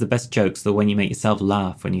 Sometimes the best jokes are when you make yourself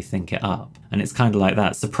laugh when you think it up. And it's kind of like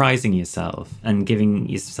that. Surprising yourself and giving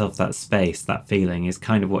yourself that space, that feeling, is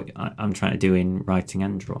kind of what I'm trying to do in writing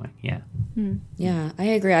and drawing. Yeah. Yeah, I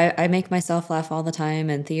agree. I make myself laugh all the time,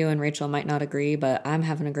 and Theo and Rachel might not agree, but I'm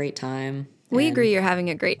having a great time. We agree you're having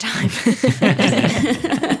a great time.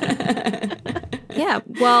 Yeah.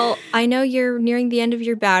 Well, I know you're nearing the end of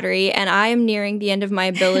your battery, and I am nearing the end of my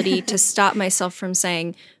ability to stop myself from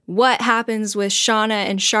saying, what happens with Shauna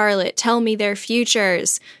and Charlotte? Tell me their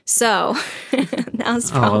futures. So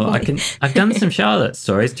now's probably... I've done some Charlotte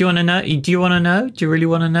stories. Do you want to know? Do you want to know? Do you really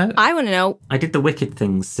want to know? I want to know. I did the Wicked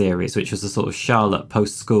Things series, which was a sort of Charlotte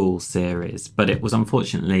post-school series, but it was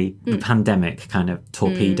unfortunately the pandemic kind of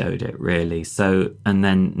torpedoed it, really. So, and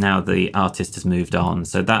then now the artist has moved on.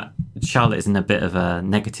 So that Charlotte is in a bit of a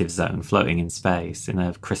negative zone, floating in space in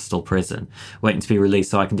a crystal prison, waiting to be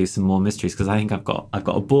released so I can do some more mysteries, because I think I've got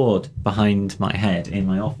a board behind my head in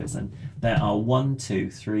my office, and there are 1, 2,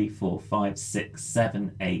 3, 4, 5, 6,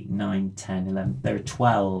 7, 8, 9, 10, 11. There are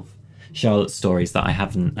 12 Charlotte stories that I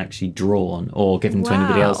haven't actually drawn or given to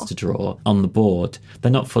anybody else to draw on the board. They're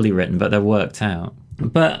not fully written, but they're worked out.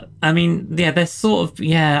 But I mean, yeah, they're sort of,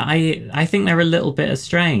 I think they're a little bit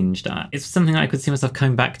estranged. It's something I could see myself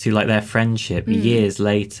coming back to, like their friendship years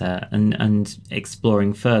later and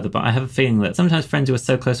exploring further. But I have a feeling that sometimes friends who are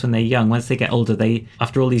so close when they're young, once they get older, they,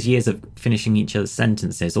 after all these years of finishing each other's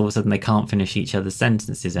sentences, all of a sudden they can't finish each other's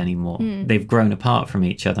sentences anymore. They've grown apart from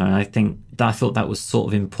each other. And I thought that was sort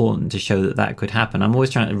of important to show that could happen. I'm always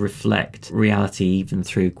trying to reflect reality even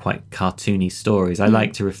through quite cartoony stories. I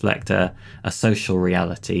like to reflect a social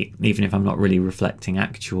reality, even if I'm not really reflecting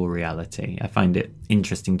actual reality. I find it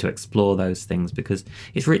interesting to explore those things because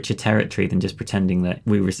it's richer territory than just pretending that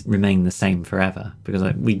we remain the same forever, because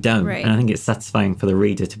we don't. Right. And I think it's satisfying for the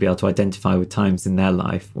reader to be able to identify with times in their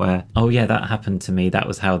life where, oh yeah, that happened to me. That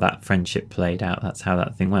was how that friendship played out. That's how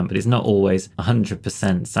that thing went. But it's not always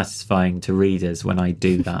 100% satisfying to readers when I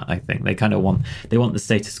do that. I think they kind of want the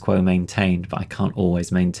status quo maintained, but I can't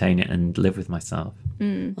always maintain it and live with myself.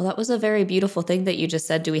 Well, that was a very beautiful thing that you just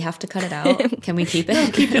said. Do we have to cut it out? Can we keep it? No,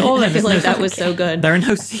 keep it all in. I feel like that was so good. There are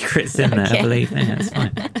no secrets in there, believe me. It's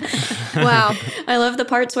fine. Wow. I love the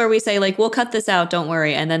parts where we say, like, we'll cut this out, don't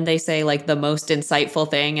worry. And then they say, like, the most insightful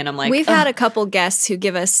thing. And I'm like, we've had a couple guests who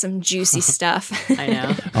give us some juicy stuff. I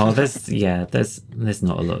know. Oh, there's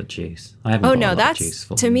not a lot of juice. I haven't got a lot of juice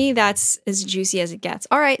for to me, that's as juicy as it gets.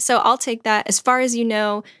 All right, so I'll take that. As far as you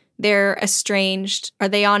know, they're estranged. Are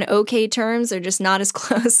they on okay terms or just not as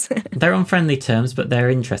close? They're on friendly terms, but their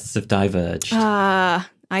interests have diverged. I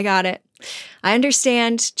got it. I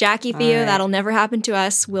understand. Jackie, Theo, right. That'll never happen to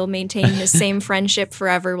us. We'll maintain the same friendship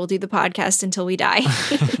forever. We'll do the podcast until we die.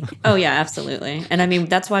 Oh, yeah, absolutely. And I mean,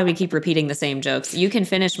 that's why we keep repeating the same jokes. You can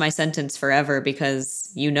finish my sentence forever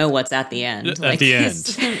because you know what's at the end. At the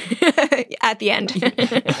end. At the end.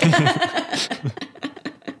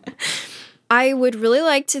 I would really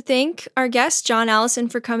like to thank our guest, John Allison,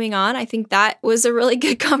 for coming on. I think that was a really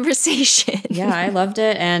good conversation. Yeah, I loved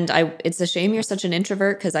it. And it's a shame you're such an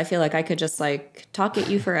introvert because I feel like I could just like talk at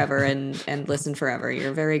you forever and listen forever.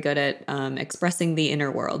 You're very good at expressing the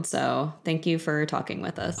inner world. So thank you for talking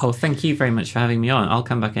with us. Oh, thank you very much for having me on. I'll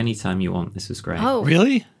come back anytime you want. This was great. Oh,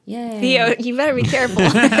 Really? Yay. Theo, you better be careful.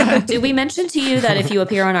 Did we mention to you that if you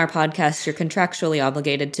appear on our podcast, you're contractually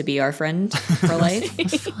obligated to be our friend for life?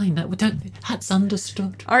 That's fine. That's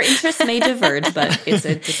understood. Our interests may diverge, but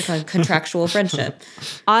it's a contractual friendship.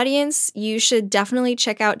 Audience, you should definitely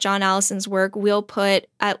check out John Allison's work. We'll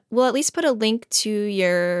at least put a link to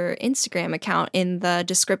your Instagram account in the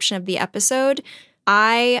description of the episode.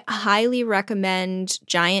 I highly recommend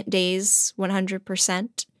Giant Days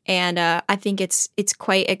 100%. And I think it's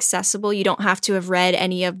quite accessible. You don't have to have read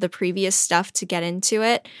any of the previous stuff to get into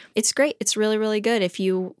it. It's great. It's really, really good. If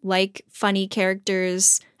you like funny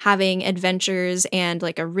characters having adventures and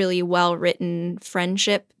like a really well-written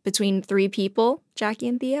friendship between three people, Jackie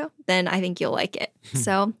and Theo, then I think you'll like it.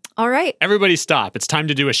 So, all right. Everybody stop. It's time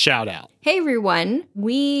to do a shout out. Hey, everyone.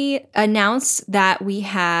 We announced that we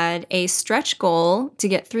had a stretch goal to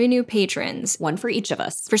get 3 new patrons. One for each of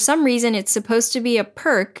us. For some reason, it's supposed to be a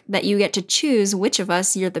perk that you get to choose which of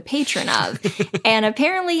us you're the patron of. And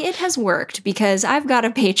apparently it has worked because I've got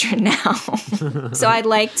a patron now. So I'd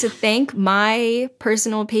like to thank my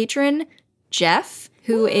personal patron, Jeff,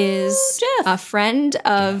 who is a friend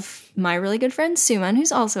of my really good friend, Suman,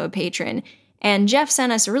 who's also a patron. And Jeff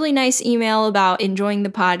sent us a really nice email about enjoying the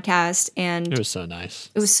podcast. And It was so nice.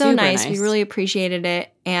 it was so Super nice. nice. We really appreciated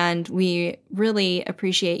it. And we really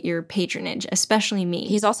appreciate your patronage, especially me.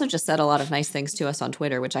 He's also just said a lot of nice things to us on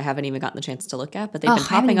Twitter, which I haven't even gotten the chance to look at, but they've been I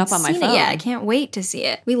haven't popping up even on my seen phone. it yet. I can't wait to see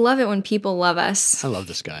it. We love it when people love us. I love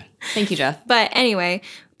this guy. Thank you, Jeff. But anyway,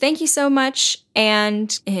 thank you so much.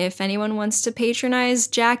 And if anyone wants to patronize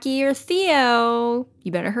Jackie or Theo,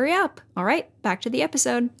 you better hurry up. All right, back to the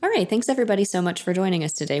episode. All right. Thanks, everybody, so much for joining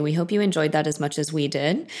us today. We hope you enjoyed that as much as we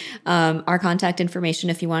did. Our contact information,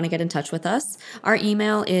 if you want to get in touch with us, our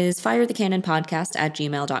email is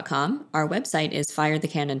firethecannonpodcast@gmail.com. Our website is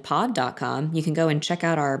firethecannonpod.com. You can go and check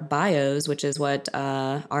out our bios, which is what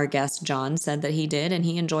our guest John said that he did, and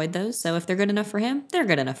he enjoyed those. So if they're good enough for him, they're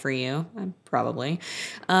good enough for you, probably.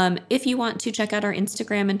 If you want to check out our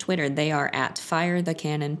Instagram and Twitter, they are at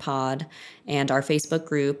firethecannonpod. And our Facebook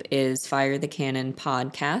group is Fire the Cannon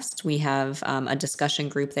Podcast. We have a discussion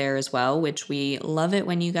group there as well, which we love it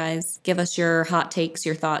when you guys give us your hot takes,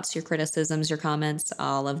 your thoughts, your criticisms, your comments.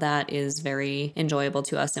 All of that is very enjoyable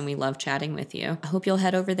to us, and we love chatting with you. I hope you'll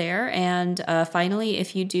head over there. And finally,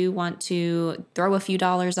 if you do want to throw a few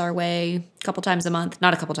dollars our way, a couple times a month,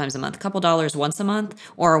 not a couple times a month, a couple dollars once a month,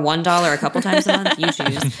 or $1 a couple times a month, you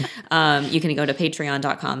choose. You can go to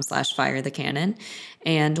patreon.com/firethecannon.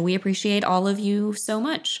 And we appreciate all of you so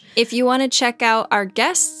much. If you want to check out our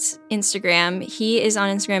guest's Instagram, he is on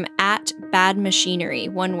Instagram at Bad Machinery.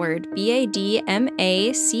 One word,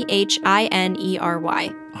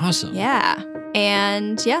 BADMACHINERY. Awesome. Yeah.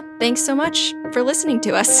 And yeah, thanks so much for listening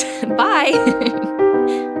to us. Bye.